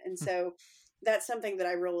worn. And so that's something that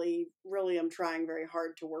I really, really am trying very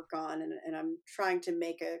hard to work on. And I'm trying to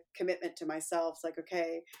make a commitment to myself. It's like,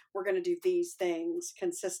 okay, we're going to do these things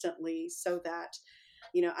consistently so that,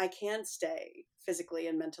 I can stay physically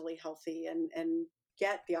and mentally healthy and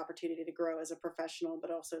get the opportunity to grow as a professional,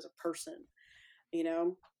 but also as a person, you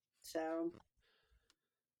know? So,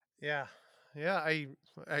 Yeah. Yeah, I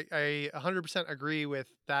 100% agree with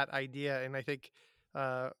that idea, and I think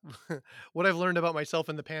uh, what I've learned about myself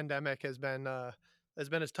in the pandemic has been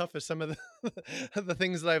as tough as some of the the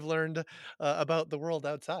things that I've learned about the world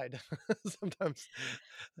outside. Sometimes,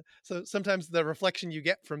 so sometimes the reflection you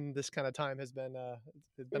get from this kind of time has been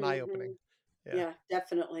eye opening. mhm. Yeah, Yeah,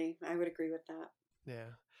 definitely. I would agree with that. yeah.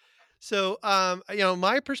 So,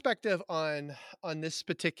 my perspective on this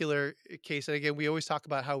particular case, and again, we always talk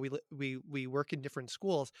about how we work in different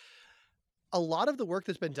schools. A lot of the work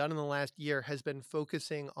that's been done in the last year has been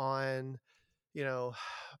focusing on, you know,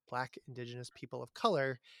 Black, Indigenous people of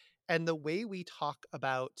color, and the way we talk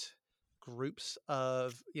about groups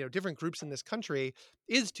of, different groups in this country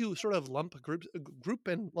is to sort of group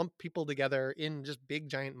and lump people together in just big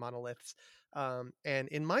giant monoliths. And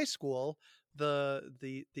in my school,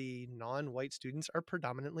 the non-white students are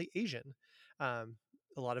predominantly Asian. Um,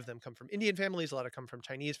 a lot of them come from Indian families. A lot of come from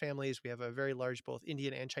Chinese families. We have a very large both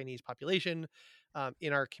Indian and Chinese population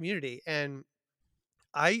in our community, and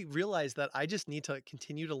I realized that I just need to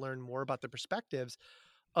continue to learn more about the perspectives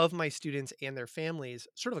of my students and their families,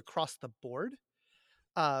 sort of across the board.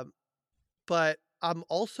 Um, but I'm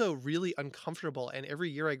also really uncomfortable, and every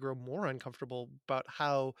year I grow more uncomfortable about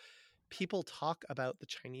how people talk about the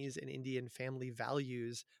Chinese and Indian family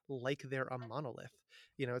values like they're a monolith.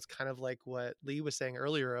 It's kind of like what Lee was saying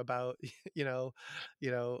earlier about, you know,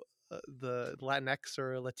 you know, the Latinx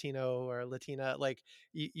or Latino or Latina. Like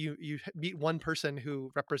you meet one person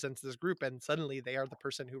who represents this group, and suddenly they are the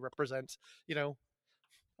person who represents, you know,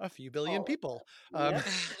 a few billion All of people. that. Um,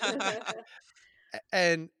 Yep.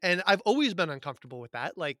 and I've always been uncomfortable with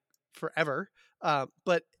that, like forever.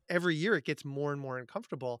 But every year it gets more and more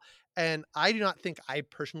uncomfortable, and I do not think I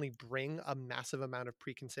personally bring a massive amount of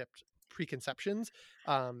preconceptions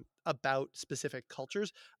about specific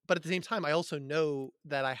cultures. But at the same time, I also know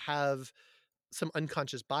that I have some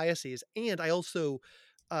unconscious biases, and I also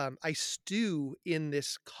I stew in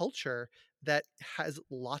this culture that has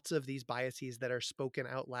lots of these biases that are spoken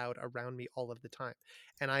out loud around me all of the time,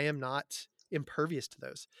 and I am not impervious to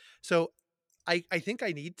those. So I think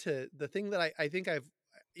I need to, the thing that I think I've,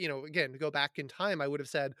 again, to go back in time, I would have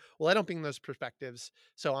said, well, I don't bring those perspectives,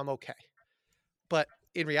 so I'm okay. But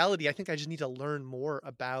in reality, I think I just need to learn more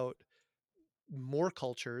about more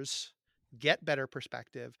cultures, get better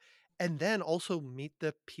perspective, and then also meet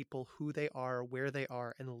the people who they are, where they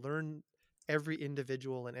are, and learn every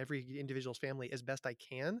individual and every individual's family as best I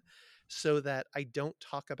can, so that I don't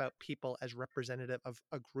talk about people as representative of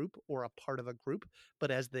a group or a part of a group,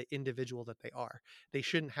 but as the individual that they are. They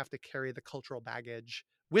shouldn't have to carry the cultural baggage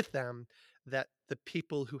with them that the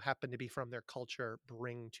people who happen to be from their culture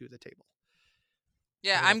bring to the table. I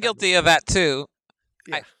Yeah, don't know I'm if that guilty makes of sense. that too.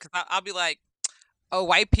 Yeah. Because I'll be like, oh,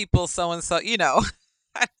 white people, so and so,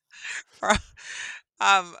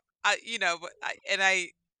 um,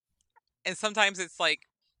 and sometimes it's like,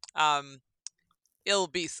 um, it'll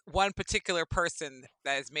be one particular person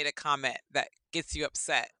that has made a comment that gets you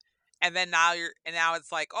upset, and then now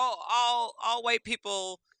it's like, oh, all white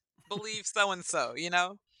people believe so and so,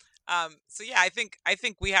 so yeah, I think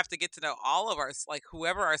we have to get to know all of our, like,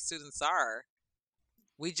 whoever our students are.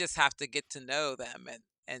 We just have to get to know them,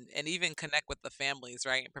 and even connect with the families,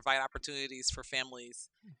 right, and provide opportunities for families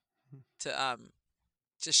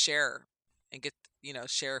to share and get,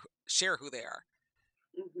 share who they are.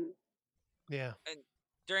 Mhm. Yeah. And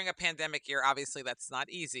during a pandemic year, obviously that's not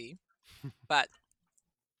easy, but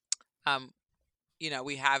um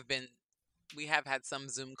we have had some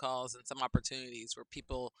Zoom calls and some opportunities where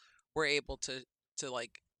people were able to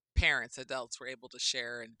like, parents, adults were able to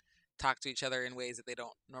share and talk to each other in ways that they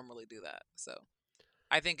don't normally do that. So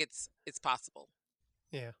I think it's possible.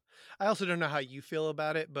 Yeah. I also don't know how you feel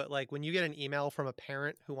about it, but like when you get an email from a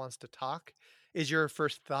parent who wants to talk, is your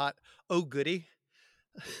first thought, "Oh, goody"?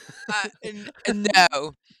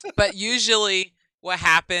 No, but usually what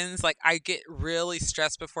happens, like, I get really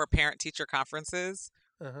stressed before parent teacher conferences,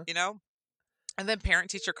 Uh-huh. you know, and then parent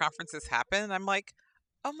teacher conferences happen, and I'm like,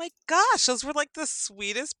 oh my gosh, those were like the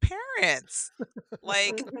sweetest parents.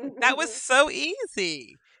 Like, that was so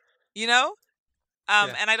easy, you know?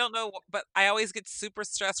 Yeah. And I don't know, but I always get super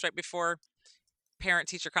stressed right before parent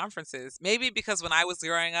teacher conferences. Maybe because when I was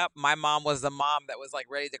growing up, my mom was the mom that was like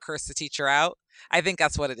ready to curse the teacher out. I think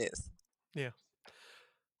that's what it is. Yeah.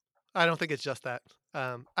 I don't think it's just that.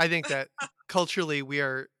 I think that culturally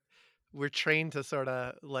we're trained to sort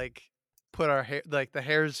of like put our hair, like the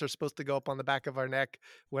hairs are supposed to go up on the back of our neck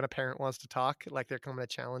when a parent wants to talk, like they're coming to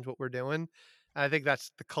challenge what we're doing. And I think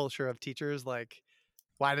that's the culture of teachers. Like,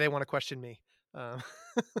 why do they want to question me? Um,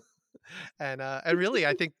 and really,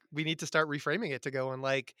 I think we need to start reframing it to go and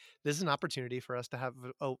like, this is an opportunity for us to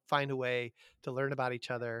find a way to learn about each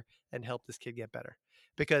other and help this kid get better.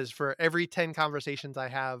 Because for every 10 conversations I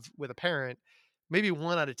have with a parent, maybe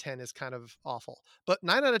 1 out of 10 is kind of awful, but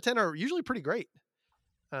 9 out of 10 are usually pretty great.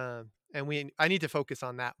 And I need to focus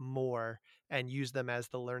on that more and use them as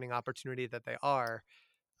the learning opportunity that they are.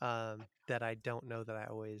 That I don't know that I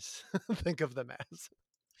always think of them as.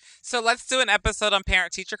 So let's do an episode on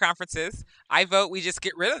parent teacher conferences. I vote we just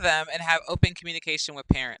get rid of them and have open communication with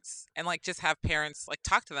parents, and like just have parents like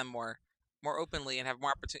talk to them more openly and have more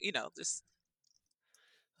opportunity, just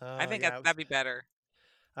I Oh think yeah. that'd be better.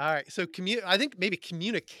 All right. So I think maybe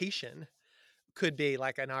communication could be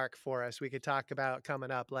like an arc for us. We could talk about coming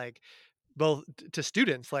up, like both to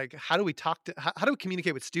students, like how do we talk to, how do we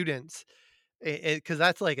communicate with students? Because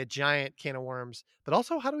that's like a giant can of worms. But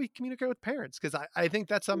also, how do we communicate with parents? Because I think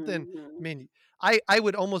that's something. I Mhm. mean, I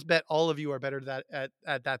would almost bet all of you are better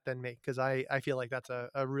at that than me, because I feel like that's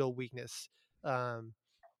a real weakness. Um,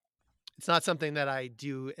 it's not something that I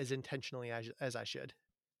do as intentionally as I should.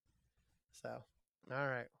 So, all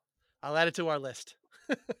right, I'll add it to our list.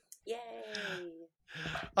 Yay.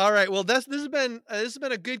 All right. Well, this has been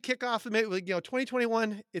a good kickoff.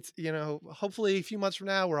 2021. It's hopefully a few months from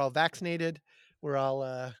now we're all vaccinated. We're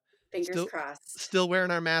all Fingers still crossed.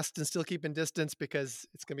 wearing our masks and still keeping distance, because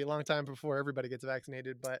it's gonna be a long time before everybody gets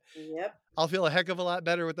vaccinated. But Yep, I'll feel a heck of a lot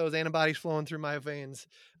better with those antibodies flowing through my veins.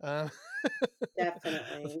 Uh,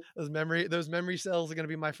 definitely. those memory cells are going to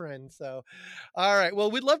be my friends. So, all right. Well,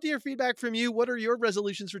 we'd love to hear feedback from you. What are your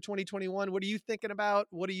resolutions for 2021? What are you thinking about?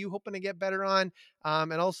 What are you hoping to get better on?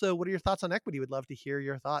 And also, what are your thoughts on equity? We'd love to hear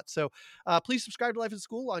your thoughts. So, please subscribe to Life in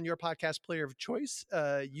School on your podcast player of choice.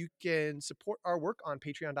 You can support our work on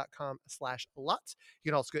patreon.com/lots. You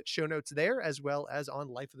can also get show notes there, as well as on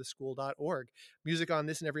lifeoftheschool.org. Music on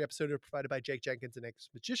this and every episode are provided by Jake Jenkins and X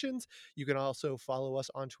Magicians. You can also follow us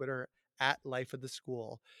on Twitter at Life of the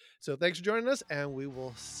School. So thanks for joining us, and we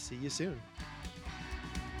will see you soon.